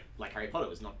 parts. Yeah. Like Harry Potter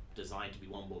was not designed to be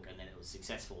one book, and then it was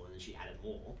successful, and then she added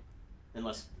more.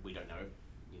 Unless, we don't know,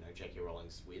 J.K.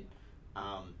 Rowling's weird.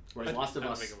 Whereas Last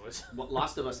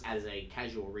of Us as a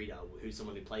casual reader, who's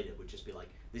someone who played it, would just be like,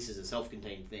 this is a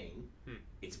self-contained thing.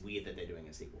 It's weird that they're doing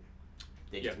a sequel.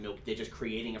 They're just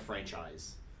creating a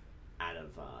franchise out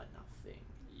of nothing.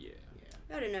 Yeah.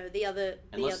 I don't know. The other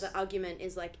argument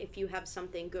is like, if you have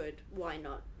something good, why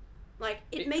not? Like,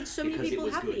 it made so many people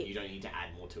happy. Good. You don't need to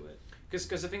add more to it.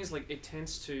 Because the thing is, like, it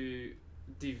tends to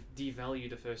devalue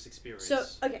the first experience.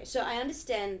 So I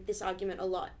understand this argument a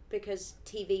lot because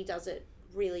TV does it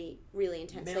really, really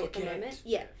intensely at the moment.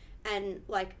 Yeah. And,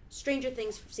 like, Stranger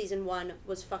Things season 1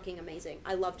 was fucking amazing.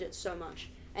 I loved it so much.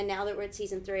 And now that we're at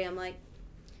season 3, I'm like,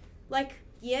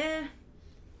 yeah,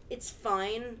 it's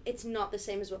fine. It's not the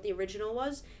same as what the original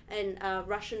was. And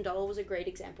Russian Doll was a great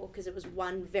example because it was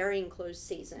one very enclosed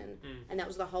season, and that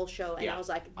was the whole show. And I was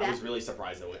like, I was really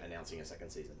surprised they were announcing a second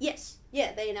season. Yes,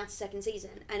 yeah, they announced a second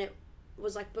season, and it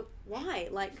was like, but why?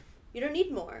 Like, you don't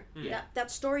need more. That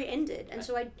story ended, and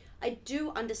so I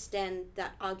do understand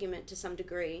that argument to some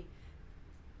degree.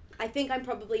 I think I'm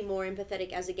probably more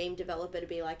empathetic as a game developer to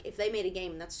be like, if they made a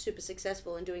game that's super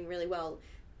successful and doing really well,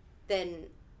 then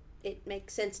it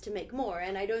makes sense to make more.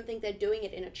 And I don't think they're doing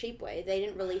it in a cheap way. They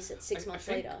didn't release it 6 months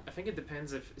later. I think it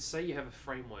depends if, say you have a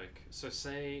framework. So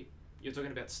say you're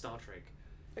talking about Star Trek.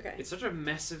 Okay. It's such a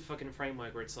massive fucking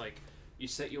framework where it's like, you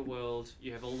set your world,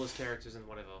 you have all those characters and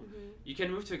whatever. You can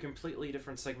move to a completely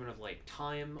different segment of like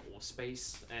time or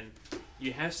space, and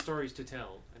you have stories to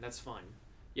tell, and that's fine.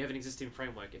 You have an existing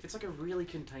framework. If it's like a really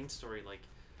contained story, like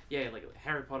like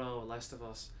Harry Potter or Last of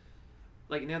Us,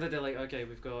 like now that they're like, okay,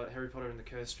 we've got Harry Potter and the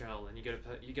Cursed Child, and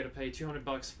you gotta pay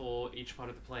 $200 for each part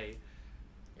of the play.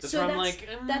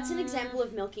 That's an example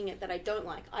of milking it that I don't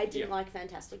like. I didn't like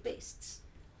Fantastic Beasts.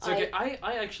 So I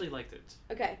actually liked it.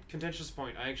 Okay. Contentious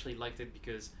point, I actually liked it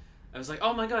because I was like,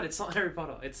 oh my god, it's not Harry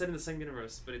Potter. It's set in the same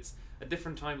universe, but it's a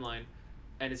different timeline,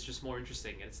 and it's just more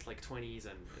interesting, and it's like 20s,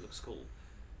 and it looks cool.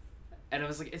 And I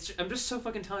was like, I'm just so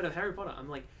fucking tired of Harry Potter. I'm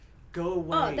like, go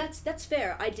away. Oh, that's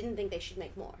fair. I didn't think they should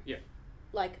make more. Yeah.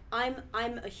 Like, I'm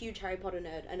a huge Harry Potter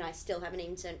nerd, and I still haven't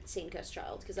even seen Cursed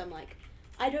Child, because I'm like,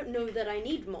 I don't know that I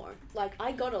need more. Like,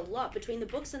 I got a lot between the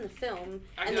books and the film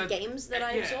and the games that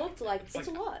I absorbed. Like, it's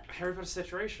a lot. Harry Potter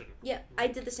saturation. Yeah, I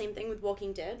did the same thing with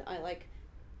Walking Dead.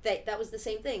 That was the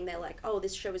same thing. They're like, oh,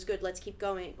 this show is good, let's keep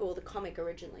going. Or the comic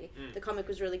originally. The comic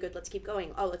was really good, let's keep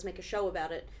going. Oh, let's make a show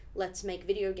about it. Let's make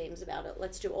video games about it.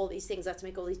 Let's do all these things. Let's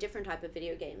make all these different type of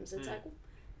video games. It's like,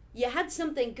 you had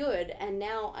something good, and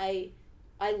now I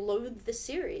loathe the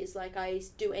series. Like, I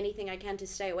do anything I can to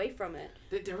stay away from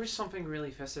it. There is something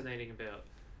really fascinating about,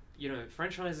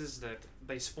 franchises that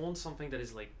they spawn something that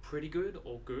is, like, pretty good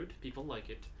or good. People like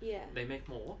it. Yeah. They make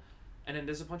more. And then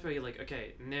there's a point where you're like,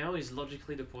 okay, now is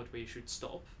logically the point where you should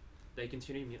stop. They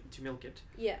continue to milk it.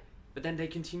 Yeah. But then they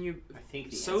continue I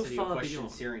think the so answer to your far question,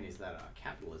 beyond. Syrian, is that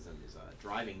capitalism is a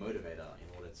driving motivator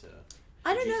in order to...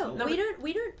 I don't know.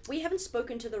 We haven't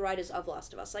spoken to the writers of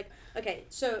Last of Us. Like, okay,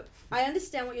 so I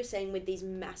understand what you're saying with these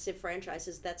massive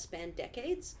franchises that span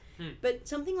decades, but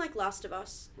something like Last of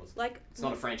Us, it's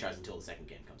not a franchise until the second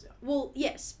game comes out. Well,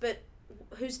 yes, but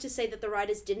who's to say that the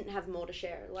writers didn't have more to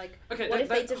share? Like, okay, what if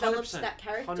they developed that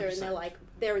character 100%. and they're like,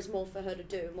 there is more for her to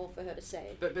do, more for her to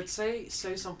say? But say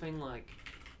something like,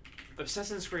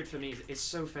 Assassin's Creed for me is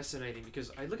so fascinating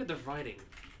because I look at the writing,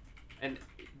 and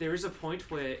there is a point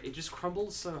where it just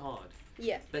crumbles so hard.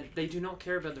 Yeah. That they do not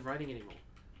care about the writing anymore.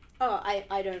 Oh,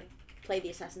 I don't play the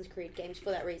Assassin's Creed games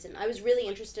for that reason. I was really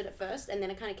interested at first, and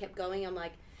then it kind of kept going. I'm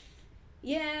like,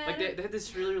 yeah. Like, they had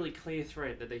this really, really clear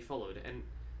thread that they followed, and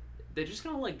they just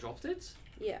kind of, like, dropped it.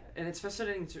 Yeah. And it's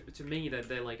fascinating to me that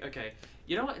they're like, okay,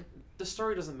 you know what? The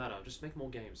story doesn't matter. Just make more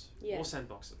games. Yeah. More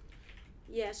sandbox it.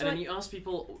 Yeah, so and then you ask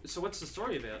people, so what's the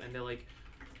story about? And they're like,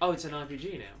 oh, it's an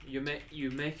RPG now. You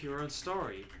make your own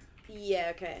story.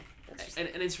 Yeah, okay. That's just, and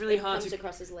it's really hard to... It comes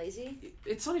across as lazy?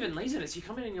 It's not even laziness. You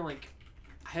come in and you're like,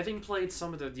 having played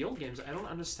some of the old games, I don't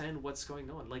understand what's going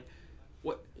on. Like,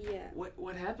 what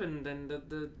happened, and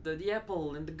the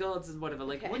apple and the gods and whatever.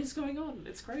 Like, what is going on?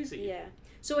 It's crazy. Yeah.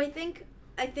 So I think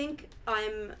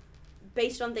I'm,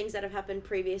 based on things that have happened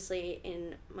previously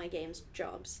in my games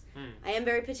jobs, I am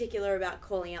very particular about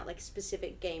calling out, like,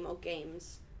 specific game or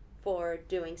games for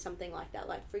doing something like that.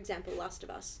 Like, for example, Last of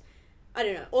Us. I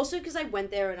don't know. Also because I went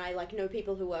there and I, like, know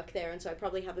people who work there, and so I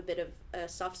probably have a bit of a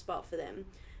soft spot for them.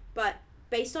 But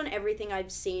based on everything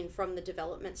I've seen from the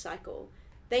development cycle,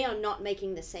 they are not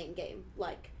making the same game.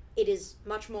 Like, it is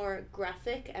much more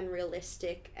graphic and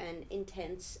realistic and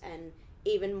intense and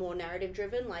even more narrative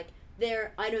driven. Like,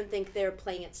 I don't think they're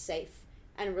playing it safe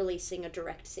and releasing a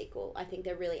direct sequel. I think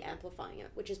they're really amplifying it,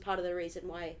 which is part of the reason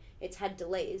why it's had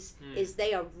delays, is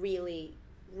they are really,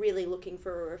 really looking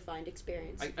for a refined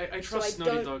experience. I trust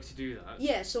Naughty Dog to do that.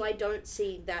 Yeah, so I don't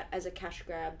see that as a cash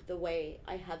grab the way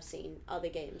I have seen other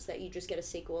games, that you just get a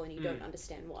sequel and you don't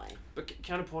understand why. But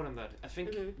counterpoint on that, I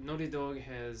think Naughty Dog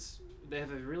they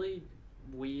have a really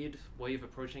weird way of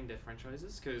approaching their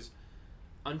franchises, because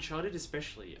Uncharted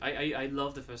especially, I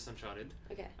love the first Uncharted.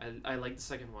 Okay. I liked the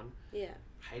second one. Yeah.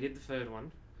 Hated the third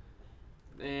one.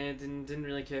 And didn't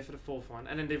really care for the fourth one.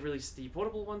 And then they released the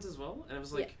portable ones as well, and I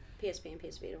was like... Yeah, PSP and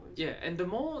PS Vita ones. Yeah, and the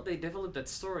more they developed that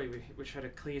story, which had a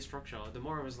clear structure, the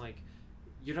more I was like,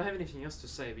 you don't have anything else to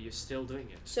say, but you're still doing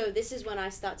it. So this is when I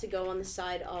start to go on the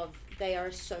side of, they are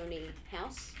a Sony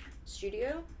house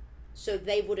studio, so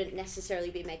they wouldn't necessarily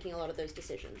be making a lot of those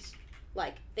decisions.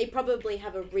 Like, they probably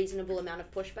have a reasonable amount of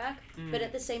pushback, but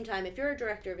at the same time, if you're a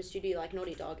director of a studio like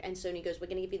Naughty Dog and Sony goes, we're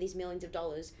going to give you these millions of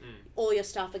dollars, all your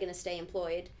staff are going to stay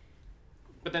employed.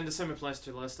 But then the same applies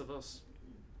to Last of Us.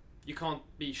 You can't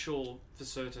be sure for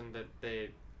certain that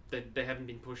they haven't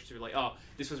been pushed to, like, oh,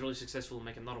 this was really successful,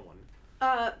 make another one.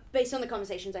 Based on the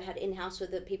conversations I had in-house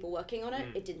with the people working on it,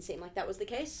 it didn't seem like that was the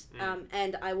case.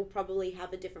 And I will probably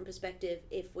have a different perspective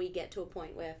if we get to a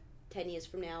point where 10 years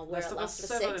from now we're at Last of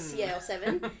Us 6, or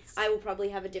 7. I will probably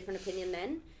have a different opinion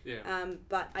then. Yeah.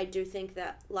 But I do think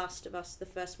that Last of Us, the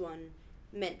first one,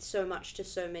 meant so much to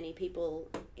so many people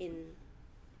in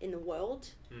the world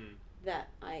that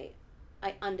I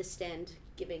understand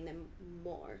giving them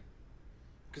more.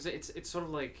 Because it's sort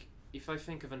of like, if I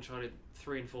think of Uncharted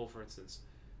 3 and 4, for instance,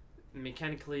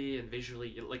 mechanically and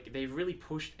visually, like, they really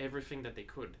pushed everything that they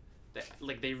could.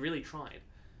 They really tried.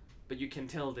 But you can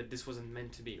tell that this wasn't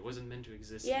meant to be. It wasn't meant to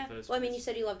exist in the first place. Well, I mean, you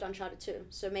said you loved Uncharted 2,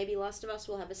 so maybe Last of Us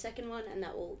will have a second one, and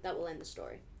that will end the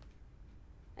story.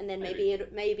 And then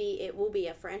maybe it will be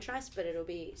a franchise, but it'll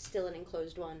be still an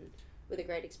enclosed one with a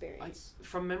great experience.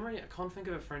 From memory, I can't think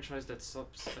of a franchise that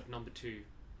stops at number 2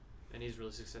 and is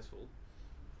really successful.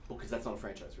 Well, because that's not a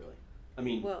franchise, really. I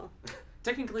mean... Well...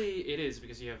 Technically, it is,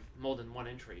 because you have more than one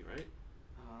entry, right?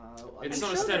 It's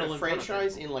not a standalone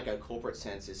franchise in like a corporate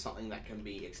sense is something that can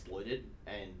be exploited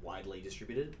and widely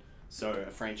distributed. So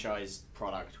a franchise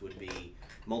product would be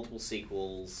multiple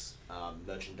sequels,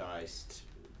 merchandised,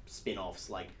 spin-offs.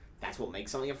 Like, that's what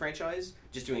makes something a franchise.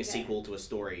 Just doing a sequel to a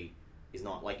story is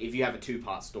not, like, if you have a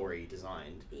 2-part story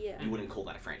designed, you wouldn't call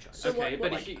that a franchise. So okay,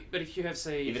 but if you have,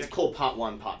 say... If it's called Part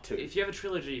 1, Part 2. If you have a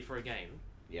trilogy for a game,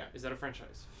 yeah, is that a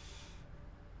franchise?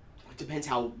 It depends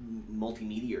how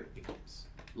multimedia it becomes.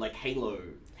 Like Halo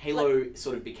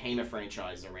sort of became a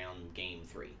franchise around Game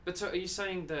 3. But so are you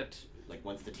saying that... Like,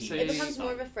 once the TV... It becomes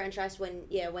more of a franchise when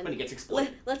it gets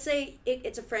exploited. Let's say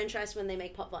it's a franchise when they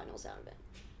make pop vinyls out of it.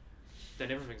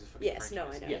 Then everything's a fucking franchise. Yes, no,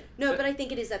 I know. Yeah. No, but I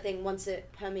think it is that thing once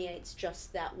it permeates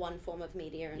just that one form of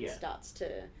media and starts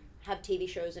to have TV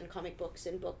shows and comic books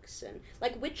and books and...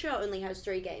 Like, Witcher only has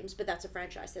 3 games, but that's a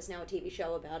franchise. There's now a TV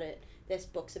show about it. There's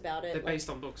books about it. They're based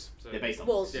on books. So. They're based on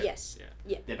books. Yes.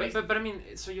 Yeah. But I mean,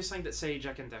 so you're saying that, say,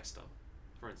 Jack and Daxter,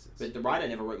 for instance. But the writer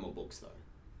never wrote more books, though.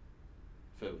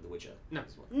 For The Witcher. No.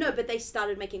 No, but they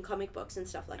started making comic books and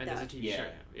stuff like that. And there's a TV show now.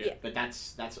 Yeah. But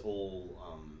that's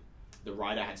all... the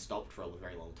writer had stopped for a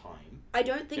very long time. I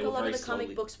don't think a lot of the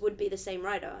comic books would be the same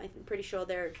writer. I'm pretty sure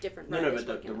they're different writers.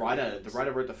 No, but the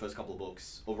writer wrote the first couple of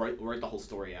books, or wrote the whole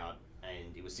story out,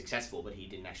 and it was successful, but he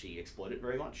didn't actually exploit it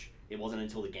very much. It wasn't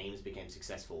until the games became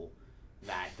successful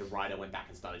that the writer went back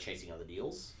and started chasing other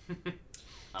deals.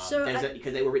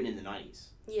 Because they were written in the 90s.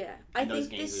 Yeah. I think those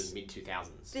games were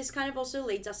mid-2000s. This kind of also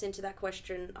leads us into that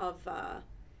question of,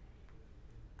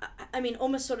 I mean,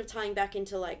 almost sort of tying back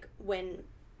into, like, when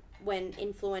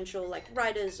influential, like,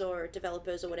 writers or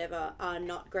developers or whatever are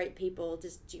not great people, do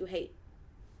you hate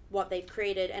what they've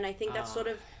created? And I think that sort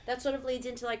of leads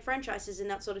into, like, franchises and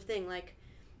that sort of thing. Like,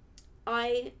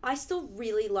 I still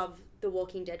really love the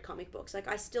Walking Dead comic books. Like,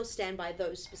 I still stand by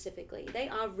those specifically. They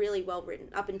are really well written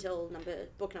up until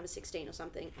book number 16 or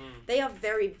something. They are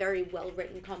very, very well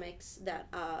written comics that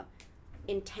are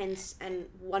intense and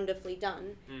wonderfully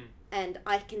done. And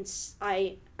I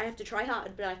have to try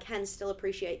hard, but I can still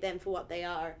appreciate them for what they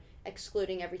are,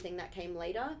 excluding everything that came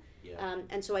later. Yeah.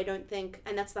 And so I don't think,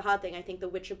 and that's the hard thing, I think the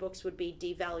Witcher books would be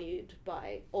devalued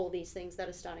by all these things that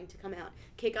are starting to come out.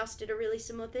 Kick-Ass did a really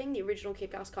similar thing. The original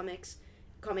Kick-Ass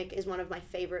comic is one of my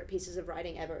favorite pieces of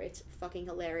writing ever. It's fucking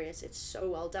hilarious. It's so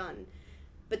well done.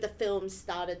 But the film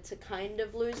started to kind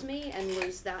of lose me and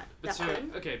lose that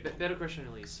fun. Okay, better question,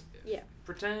 Elise. Yeah.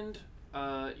 Pretend,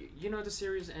 you know the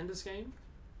series Ender's Game?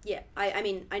 Yeah, I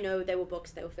mean, I know they were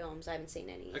books, they were films, I haven't seen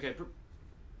any. Okay,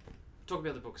 talk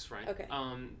about the books, right? Okay.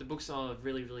 The books are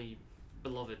really, really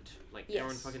beloved. Like, yes.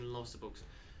 Everyone fucking loves the books.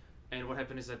 And what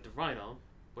happened is that the writer,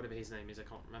 whatever his name is, I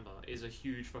can't remember, is a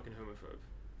huge fucking homophobe.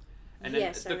 And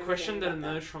then the question that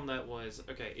emerged from that was,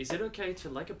 okay, is it okay to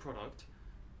like a product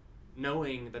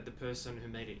knowing that the person who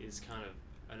made it is kind of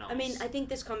an arse? I mean, I think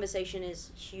this conversation is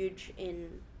huge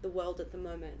in the world at the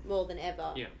moment, more than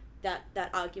ever. Yeah. That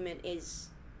argument is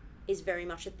very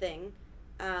much a thing.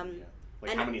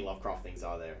 Like, how many Lovecraft things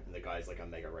are there? And the guy's like a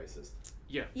mega racist.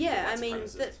 Yeah. Yeah, I mean,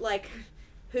 like,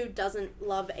 who doesn't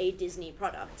love a Disney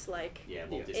product? Like. Yeah,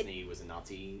 well, Disney was a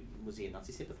Nazi. Was he a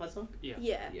Nazi sympathizer? Yeah.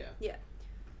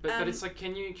 But it's like,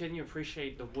 can you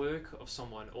appreciate the work of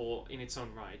someone, or in its own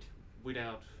right,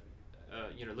 without,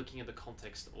 looking at the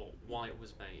context or why it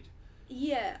was made?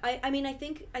 Yeah, I mean, I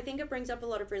think it brings up a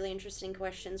lot of really interesting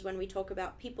questions when we talk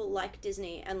about people like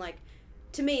Disney, and like,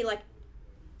 to me, like,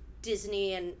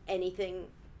 Disney and anything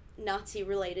Nazi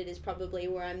related is probably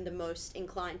where I'm the most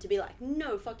inclined to be like,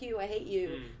 no, fuck you, I hate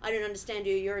you, I don't understand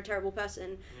you, you're a terrible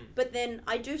person. But then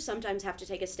I do sometimes have to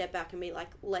take a step back and be like,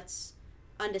 let's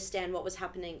understand what was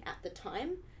happening at the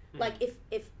time. Like,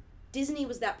 if Disney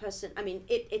was that person, I mean,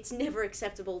 it's never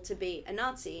acceptable to be a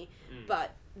Nazi,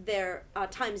 but there are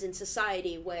times in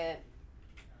society where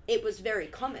it was very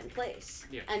commonplace,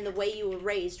 and the way you were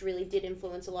raised really did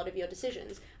influence a lot of your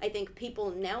decisions. I think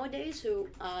people nowadays who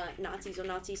are Nazis or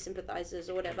Nazi sympathizers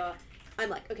or whatever, I'm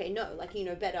like, okay, no, like, you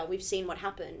know better, we've seen what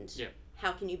happened,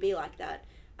 how can you be like that?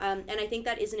 And I think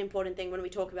that is an important thing when we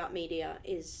talk about media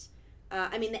is,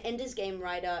 I mean, the Ender's Game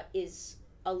writer is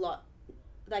a lot,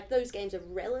 like, those games are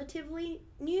relatively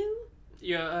new.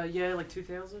 Like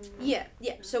 2000? Yeah,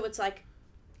 so it's like,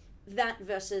 that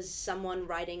versus someone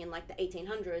writing in like the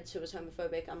 1800s who was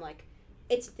homophobic, I'm like,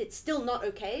 it's still not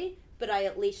okay, but I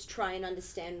at least try and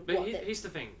understand. But here's the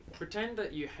thing: pretend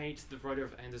that you hate the writer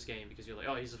of Ender's Game because you're like,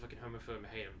 oh, he's a fucking homophobe,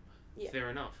 I hate him. Yeah.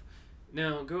 Fair enough.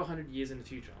 Now go 100 years in the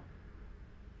future,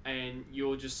 and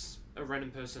you're just a random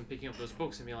person picking up those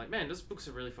books and be like, man, those books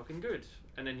are really fucking good.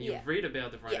 And then you read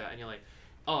about the writer and you're like,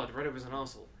 oh, the writer was an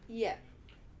arsehole. Yeah.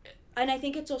 And I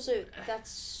think it's also, that's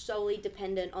solely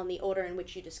dependent on the order in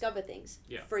which you discover things.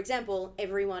 Yeah. For example,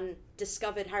 everyone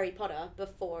discovered Harry Potter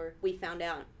before we found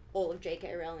out all of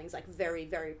J.K. Rowling's like very,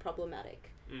 very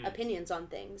problematic opinions on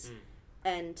things.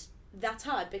 And that's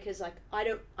hard because like I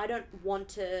don't want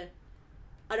to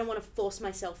force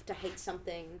myself to hate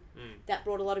something that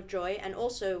brought a lot of joy, and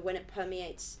also when it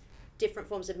permeates different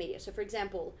forms of media. So for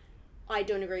example, I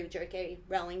don't agree with J.K.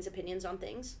 Rowling's opinions on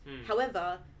things.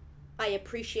 However, I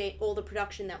appreciate all the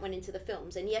production that went into the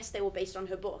films, and yes, they were based on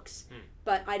her books,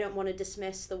 but I don't want to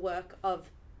dismiss the work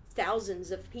of thousands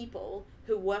of people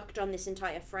who worked on this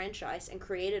entire franchise and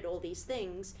created all these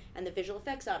things, and the visual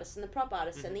effects artists and the prop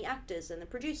artists and the actors and the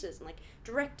producers and like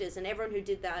directors and everyone who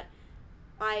did that.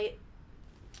 I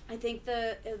think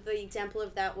the example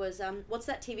of that was what's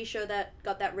that TV show that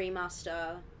got that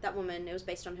remaster? That woman, it was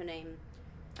based on her name.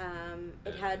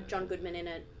 It had John Goodman in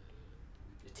it.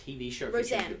 TV show.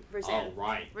 Roseanne. Oh,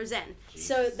 right. Roseanne. Jesus.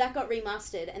 So that got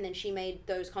remastered, and then she made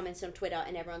those comments on Twitter,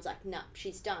 and everyone's like, nah,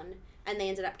 she's done. And they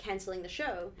ended up cancelling the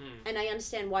show. And I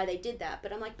understand why they did that,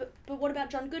 but I'm like, but what about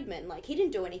John Goodman? Like, he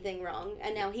didn't do anything wrong,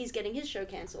 and now he's getting his show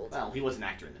cancelled. Well, he was an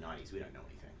actor in the 90s. We don't know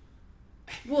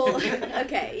anything. Well,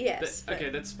 okay, yes.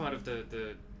 That's part of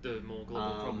the more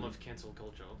global problem of cancel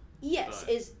culture. Yes,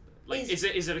 but, is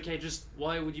it okay? Just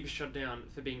why would you be shut down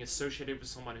for being associated with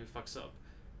someone who fucks up?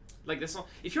 Like, that's not.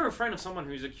 If you're a friend of someone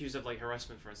who's accused of like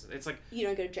harassment, for instance, it's like you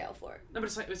don't go to jail for it. No,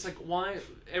 but it's like why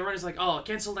everyone is like, oh,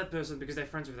 cancel that person because they're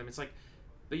friends with them. It's like,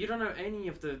 but you don't know any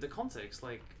of the context.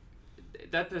 Like,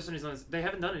 that person is not. They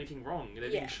haven't done anything wrong.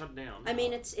 They're being shut down. I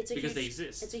mean, it's a because huge, they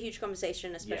exist. It's a huge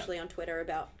conversation, especially on Twitter,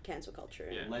 about cancel culture.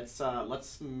 Yeah.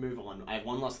 Let's move on. I have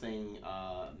one last thing.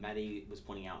 Maddie was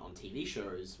pointing out on TV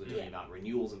shows, we're talking about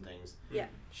renewals and things. Yeah.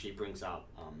 She brings up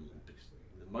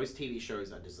most TV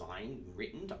shows are designed,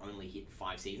 written to only hit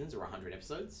 5 seasons or 100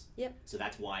 episodes. Yep. So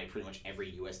that's why pretty much every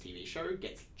US TV show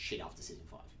gets shit after season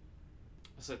 5.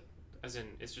 So, as in,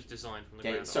 it's just designed from the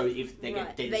ground up. So if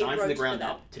they're designed from the ground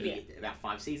up to be about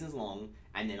 5 seasons long,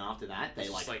 and then after that they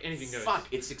like anything goes. Fuck,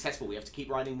 it's successful. We have to keep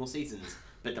writing more seasons,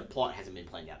 but the plot hasn't been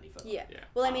planned out any further. Yeah.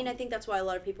 Well, I mean, I think that's why a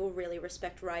lot of people really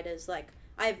respect writers. Like,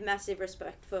 I have massive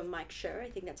respect for Mike Schur. I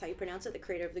think that's how you pronounce it, the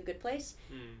creator of The Good Place.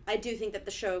 I do think that the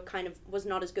show kind of was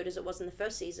not as good as it was in the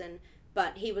first season,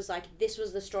 but he was like, this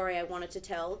was the story I wanted to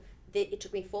tell. It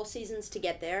took me 4 seasons to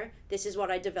get there. This is what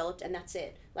I developed, and that's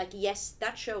it. Like, yes,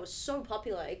 that show was so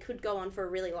popular, it could go on for a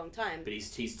really long time. But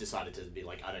he's decided to be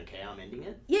like, I don't care, I'm ending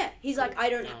it. Yeah, he's like, I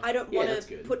don't want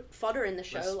to put fodder in the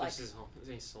show. Bless his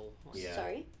soul. Yeah.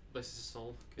 Sorry? Bless his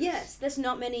soul. Yes, there's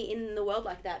not many in the world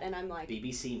like that, and I'm like...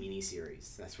 BBC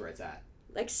miniseries, that's where it's at.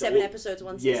 Like 7 episodes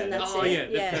one season, that's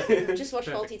it. Yeah. Just watch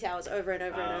Fawlty Towers over and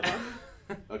over and over.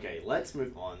 Okay, let's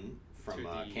move on from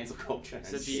cancel culture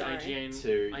to the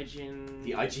IGN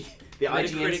the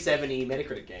IGN 70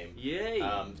 Metacritic game. Yay!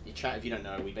 If you don't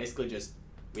know, we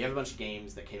have a bunch of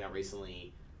games that came out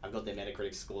recently. I've got their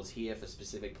Metacritic scores here for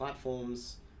specific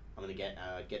platforms. I'm gonna get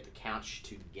the couch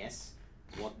to guess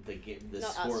what the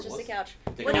Not score us, just was. the couch.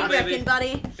 The What do you couch, reckon,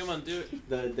 buddy? Come on, do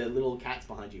it. The little cats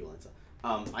behind you will answer.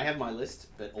 I have my list,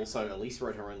 but also Elise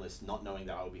wrote her own list, not knowing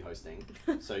that I will be hosting.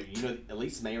 So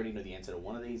Elise may already know the answer to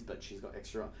one of these, but she's got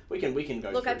extra. We can go.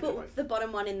 Look, I through put the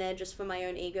bottom one in there just for my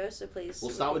own ego, so please.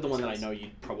 We'll start with the one that I know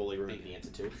you'd probably remember the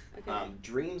answer to. Okay.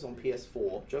 Dreams on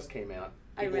PS4 just came out.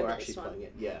 I People remember are actually this one. playing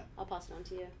it. Yeah. I'll pass it on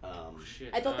to you.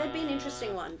 Shit. I thought that'd be an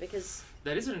interesting one because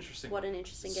That is an interesting what one. an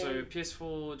interesting So game.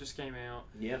 PS4 just came out.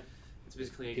 Yeah. It's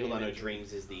basically a People game. don't know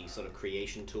Dreams is the sort of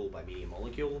creation tool by Media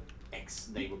Molecule.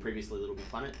 They were previously Little Big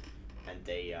Planet, and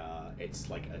it's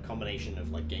like a combination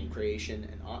of like game creation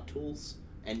and art tools,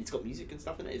 and it's got music and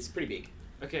stuff in it. It's pretty big.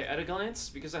 Okay, at a glance,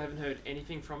 because I haven't heard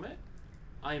anything from it,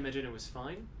 I imagine it was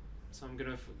fine. So I'm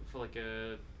gonna for like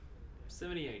a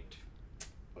 78.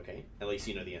 Okay. At least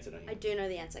you know the answer, don't you? I do know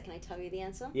the answer. Can I tell you the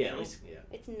answer? Yeah, at least, yeah.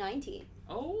 It's 90.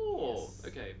 Oh, Yes.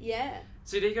 okay. Yeah.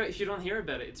 So there you go. If you don't hear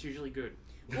about it, it's usually good.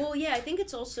 Well, yeah, I think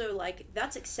it's also like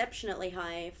that's exceptionally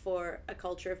high for a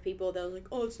culture of people that are like,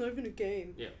 oh, it's not even a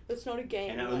game. Yeah. It's not a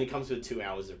game. And it only comes with 2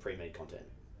 hours of pre-made content.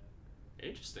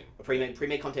 Interesting.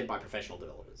 Pre-made content by professional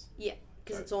developers.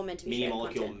 because it's all meant to be Media shared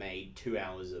Molecule content. made 2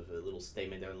 hours of they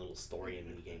made their own little story and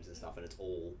mini games and stuff, and it's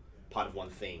all part of one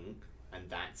thing, and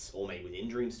that's all made within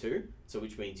Dreams too. So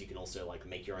which means you can also like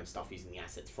make your own stuff using the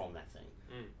assets from that thing.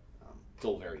 It's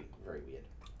all very, very weird.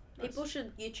 People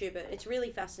should YouTube it. It's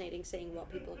really fascinating seeing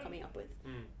what people are coming up with.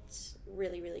 It's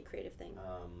really, really creative thing.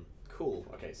 Cool.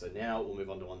 Okay, so now we'll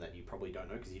move on to one that you probably don't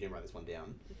know because you didn't write this one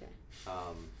down. Okay.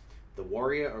 The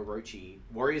Warriors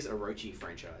Orochi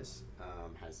franchise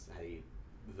has a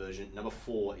version. Number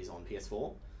 4 is on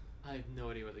PS4. I have no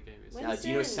idea what the game is. Winston. Do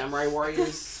you know Samurai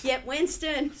Warriors? Yep,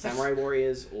 Winston. Samurai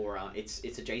Warriors, or it's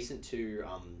adjacent to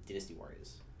Dynasty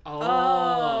Warriors.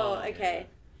 Oh, okay.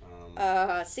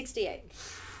 68.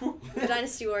 Um, The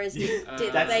Dynasty Warriors did.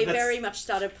 That's- Very much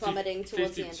started plummeting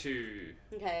towards the end. 52.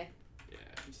 Okay. Yeah,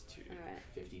 52. All right.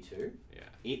 52.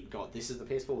 Yeah. This is the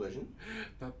PS4 version.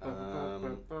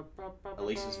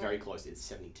 Elise was very close. It's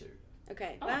 72.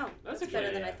 Okay. Oh, Wow. That's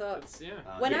better than I thought. That's, yeah.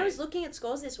 When I was looking at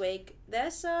scores this week,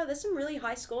 there's some really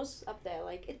high scores up there.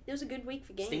 Like it was a good week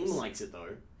for games. Steam likes it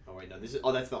though. Oh wait, no.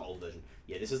 That's the old version.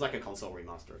 Yeah, this is like a console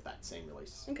remaster of that same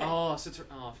release. Okay. Oh, so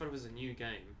I thought it was a new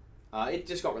game. It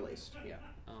just got released. Yeah.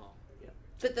 Oh.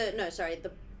 But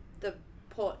the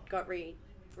port got released.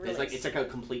 It's like a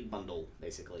complete bundle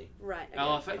basically. Right. Okay.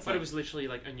 Oh, I thought it was literally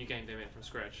like a new game they made from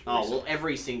scratch. Oh well,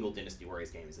 every single Dynasty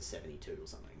Warriors game is a 72 or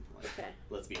something. Like, Okay.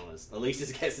 Let's be honest.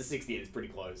 Elise's guess is 68. It's pretty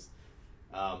close.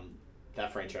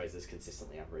 That franchise is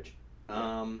consistently average.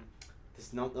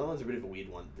 That one's a bit of a weird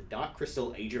one. The Dark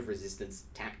Crystal Age of Resistance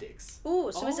Tactics.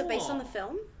 Ooh, so is it based on the Oh.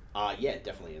 film? Yeah, it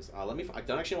definitely is. I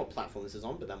don't actually know what platform this is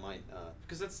on, but that might.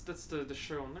 Because that's the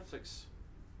show on Netflix,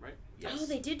 right? Yes. Oh,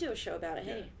 they did do a show about it.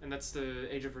 Hey. And that's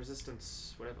the Age of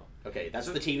Resistance, whatever. Okay, that's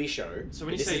So- the TV show. so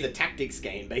when you this say- is the tactics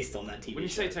game based on that TV show. When you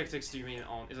say tactics, do you mean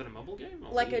is it a mobile game?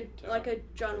 Or Like a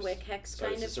John Chris. Wick hex So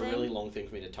kind it's of just a thing. really long thing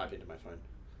for me to type into my phone.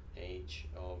 Age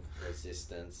of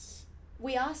Resistance.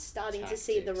 We are starting to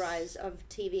see the Tactics. rise of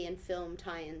TV and film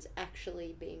tie-ins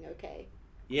actually being okay.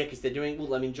 Yeah, because they're doing.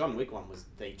 Well, I mean, John Wick one was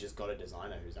they just got a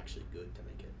designer who's actually good to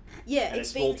make it. Yeah, And a it's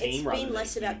small been team rather than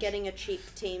less a about huge- getting a cheap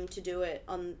team to do it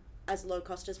on as low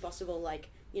cost as possible, like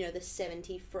the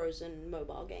 70 Frozen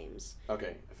mobile games.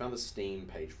 Okay, I found the Steam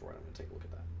page for it. I'm gonna take a look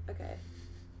at that. Okay,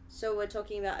 so we're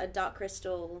talking about a Dark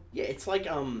Crystal. Yeah, it's like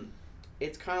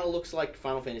it kind of looks like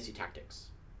Final Fantasy Tactics.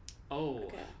 Oh.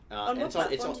 Okay. On On what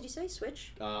platform did you say?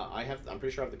 Switch. I'm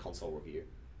pretty sure I have the console review.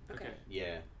 Okay.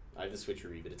 Yeah, I have the Switch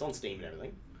review, but it's on Steam and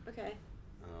everything. Okay.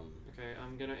 Okay,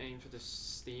 I'm gonna aim for the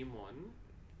Steam one.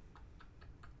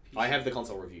 I have the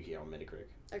console review here on Metacritic.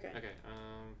 Okay. Okay.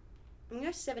 I'm gonna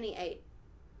go 78.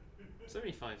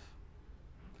 75.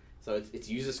 So its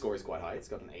user score is quite high. It's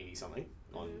got an 80 something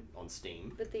on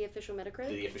Steam. But the official Metacritic.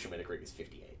 The official Metacritic is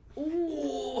 58.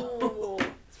 Ooh.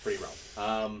 It's pretty rough.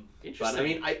 But Interesting. I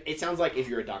mean, it sounds like if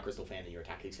you're a Dark Crystal fan and you're a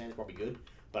Tactics fan, it's probably good.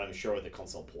 But I'm sure the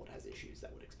console port has issues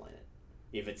that would explain it.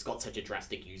 If it's got such a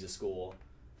drastic user score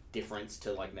difference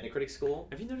to like Metacritic score.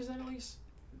 Have you noticed that, Elise?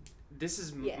 This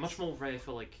is Yes. much more rare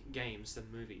for like games than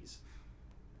movies.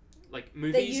 Like They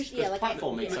movies, usually like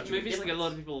platform makes yeah. such a big movies like a lot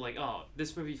difference. of people are like, oh,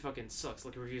 this movie fucking sucks.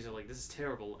 Like reviews are like, this is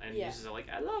terrible, and Yeah. users are like,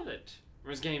 I love it.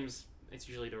 Whereas games, it's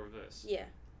usually the reverse. Yeah.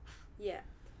 Yeah.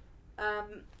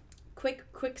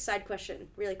 Quick side question,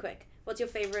 really quick. What's your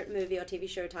favorite movie or TV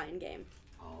show tie-in game?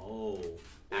 Oh,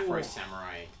 Afro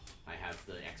Samurai. I have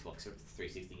the Xbox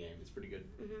 360 game. It's pretty good.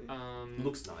 It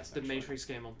looks nice. The actually. Matrix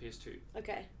game on PS2.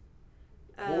 Okay.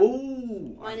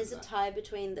 Oh, Mine is a tie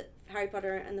between the Harry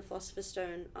Potter and the Philosopher's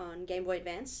Stone on Game Boy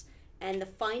Advance and the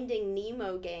Finding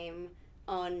Nemo game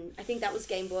on, I think that was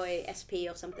Game Boy SP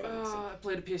or something. I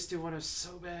played a PS2 one. It was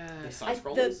so bad. The side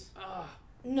scrollers.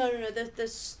 No.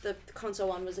 The console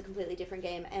one was a completely different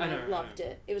game, and I loved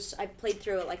it. I played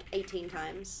through it like 18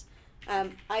 times.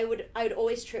 I would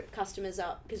always trip customers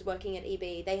up because working at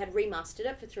EB, they had remastered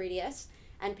it for 3DS,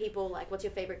 and people were like, "What's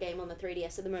your favorite game on the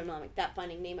 3DS at the moment?" I'm like, "That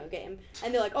Finding Nemo game,"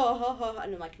 and they're like, "Oh, ha ha,"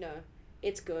 and I'm like, "No,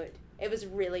 it's good. It was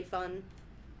really fun.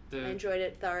 I enjoyed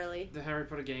it thoroughly." The Harry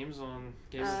Potter games on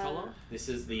Game Boy Color. This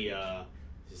is the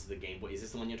Game Boy. Is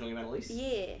this the one you're talking about, Elise?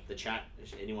 Yeah. The chat.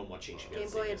 Anyone watching should be Game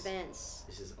able to see Boy this. Advance.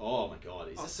 This is. Oh my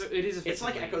god. So it is. It's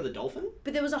like Echo the Dolphin.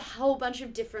 But there was a whole bunch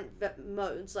of different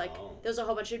modes. Like Oh. there was a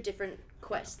whole bunch of different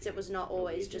quests. It was not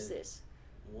always just this.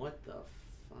 What the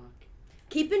fuck?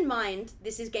 Keep in mind,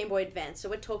 this is Game Boy Advance, so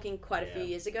we're talking quite a few Yeah.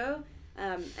 years ago.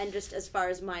 And just as far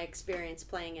as my experience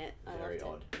playing it, I Very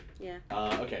loved odd. it.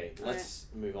 Yeah. Okay, let's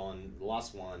move on. The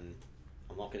last one.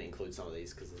 I'm not going to include some of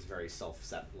these because it's very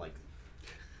self-set. Like,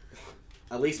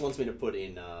 Elise wants me to put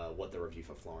in what the review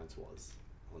for Florence was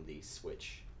on the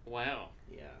Switch. Wow.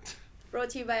 Yeah.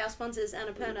 Brought to you by our sponsors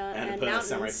Annapurna and Samurai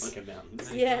Mountains. Punk and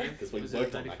Mountains. Yeah. Because we Was it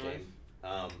worked on 95?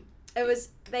 that game. It was.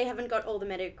 They haven't got all the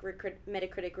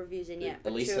Metacritic reviews in yet,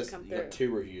 but Elise two have has come you got through.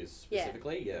 2 reviews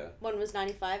specifically. Yeah. One was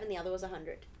 95 and the other was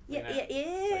 100. Yeah, Yeah.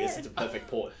 yeah, yeah. I guess it's a perfect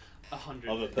port 100.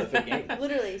 of a perfect game.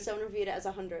 Literally, someone reviewed it as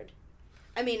 100.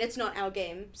 I mean, it's not our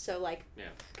game, so like, Yeah.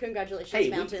 congratulations, Hey,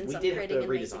 Mountains, we on did have creating to and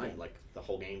making redesign it. like the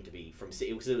whole game to be from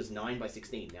because it was 9 by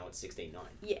 16. Now it's 16:9.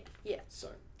 Yeah.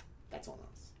 So that's on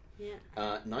us.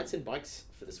 Yeah. Knights and Bikes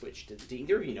for the Switch. Did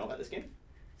either of you know about this game?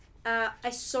 I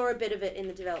saw a bit of it in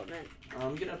the development.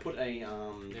 I'm gonna put a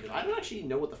I don't actually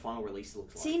know what the final release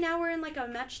looks like. See, now we're in like a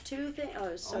match 2 thing. Oh,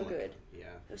 it was so my good. God, yeah.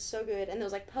 It was so good, and there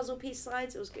was like puzzle piece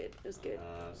slides. It was good. It was good.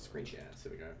 Screen share. So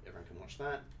we go. Everyone can watch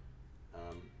that.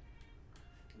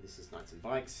 This is Knights and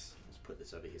Bikes. Let's put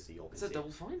this over here so you all can Is see. that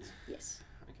Double Fine? Yes.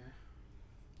 Okay.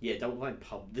 Yeah, Double Fine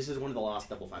This is one of the last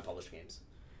Double Fine published games.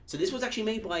 So this was actually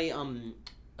made by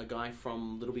a guy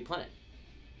from Little Big Planet.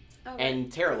 Oh, And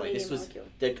right. Terraway, From this was Media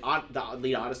the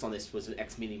lead artist on this was an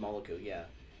ex-Mini Molecule. Yeah,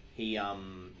 he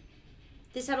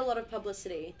This had a lot of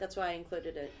publicity. That's why I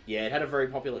included it. yeah, it had a very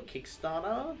popular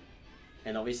Kickstarter,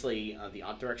 and obviously the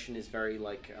art direction is very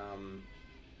like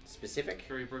specific.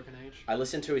 Very Broken Age. I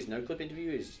listened to his no clip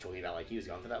interview. He was talking about like he was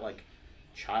going for that like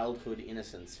childhood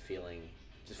innocence feeling,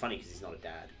 which is funny because he's not a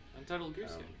dad. Untitled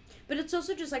Goose Game. But it's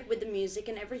also just like with the music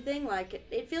and everything, like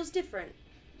it feels different.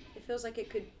 It feels like it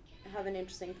could have an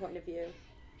interesting point of view.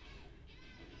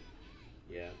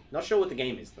 Yeah, not sure what the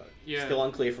game is though. Yeah. Still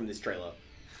unclear from this trailer.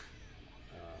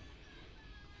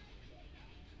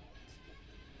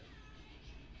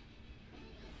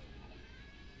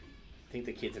 I think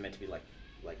the kids are meant to be like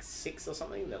 6 or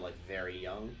something. They're like very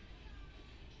young.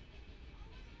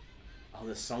 Oh,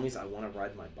 the song is "I Want to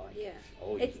Ride My Bike." Yeah.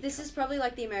 Oh, This is probably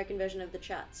like the American version of the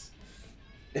Chats.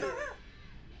 I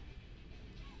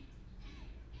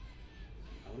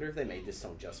wonder if they made this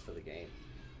song just for the game.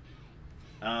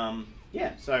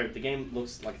 Yeah. So the game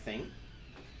looks like a thing.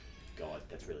 God,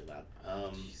 that's really loud.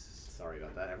 Jesus. Sorry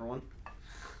about that, everyone.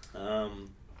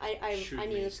 I Shoot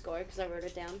knew me. the score because I wrote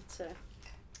it down. So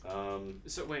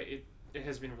So wait, it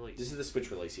has been released. This is the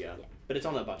Switch release, yeah. Yeah. But it's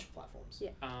on a bunch of platforms. Yeah.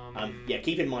 Yeah,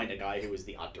 keep in mind a guy who was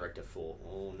the art director for...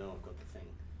 Oh, no, I've got the thing.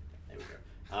 There we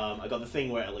go. I got the thing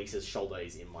where Elisa's shoulder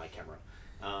is in my camera.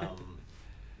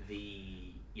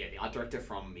 The art director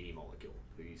from Media Molecule,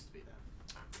 who used to be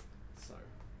there. So,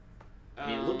 I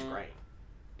mean, it looked great.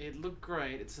 It looked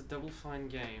great. It's a Double Fine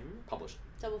game. Published.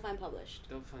 Double Fine published.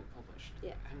 Double Fine published.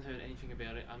 Yeah. I haven't heard anything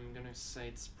about it. I'm gonna say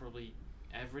it's probably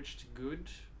average to good.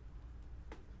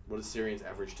 What does Syrian's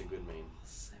average to good mean?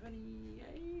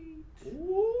 78.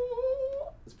 Ooh,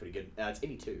 that's pretty good. It's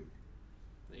 82.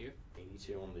 There you go.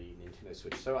 82 on the Nintendo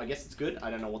Switch. So I guess it's good. I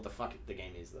don't know what the fuck the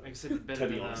game is, though. Like I said, better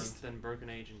To be honest. than Broken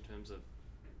Age in terms of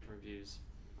reviews.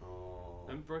 Oh,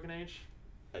 Remember Broken Age?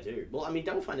 I do. Well, I mean,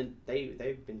 Double Fine, they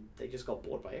just got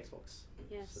bought by Xbox.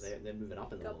 Yes. So they're moving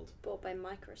up in the Got world. bought by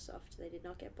Microsoft. They did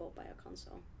not get bought by a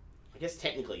console. I guess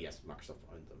technically, yes, Microsoft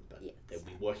owned them, but Yes. they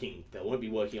won't be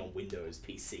working on Windows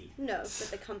PC. No, but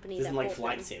the company This that isn't like bought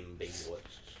Flight them. Sim being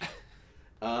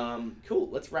bought. Cool.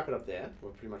 Let's wrap it up there. We're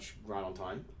pretty much right on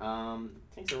time.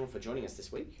 Thanks everyone for joining us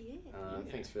this week. Yeah.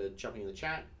 Thanks for jumping in the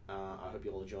chat. I hope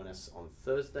you all join us on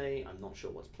Thursday. I'm not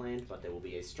sure what's planned, but there will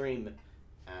be a stream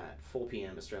at 4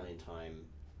 p.m. Australian time.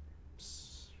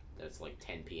 That's like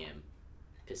 10 p.m.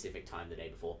 Pacific time the day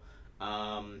before.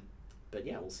 But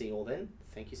yeah, we'll see you all then.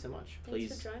 Thank you so much. Please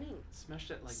Thanks for joining. Smash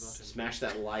that like button. smash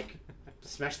that like,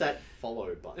 smash that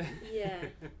follow button. Yeah.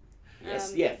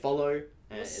 Yes, yeah, follow.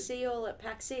 We'll see you all at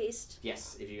PAX East.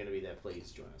 Yes, if you're going to be there,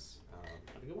 please join us.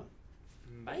 Have a good one.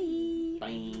 Bye.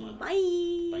 Bye.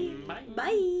 Bye. Bye. Bye.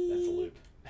 Bye. That's a loop.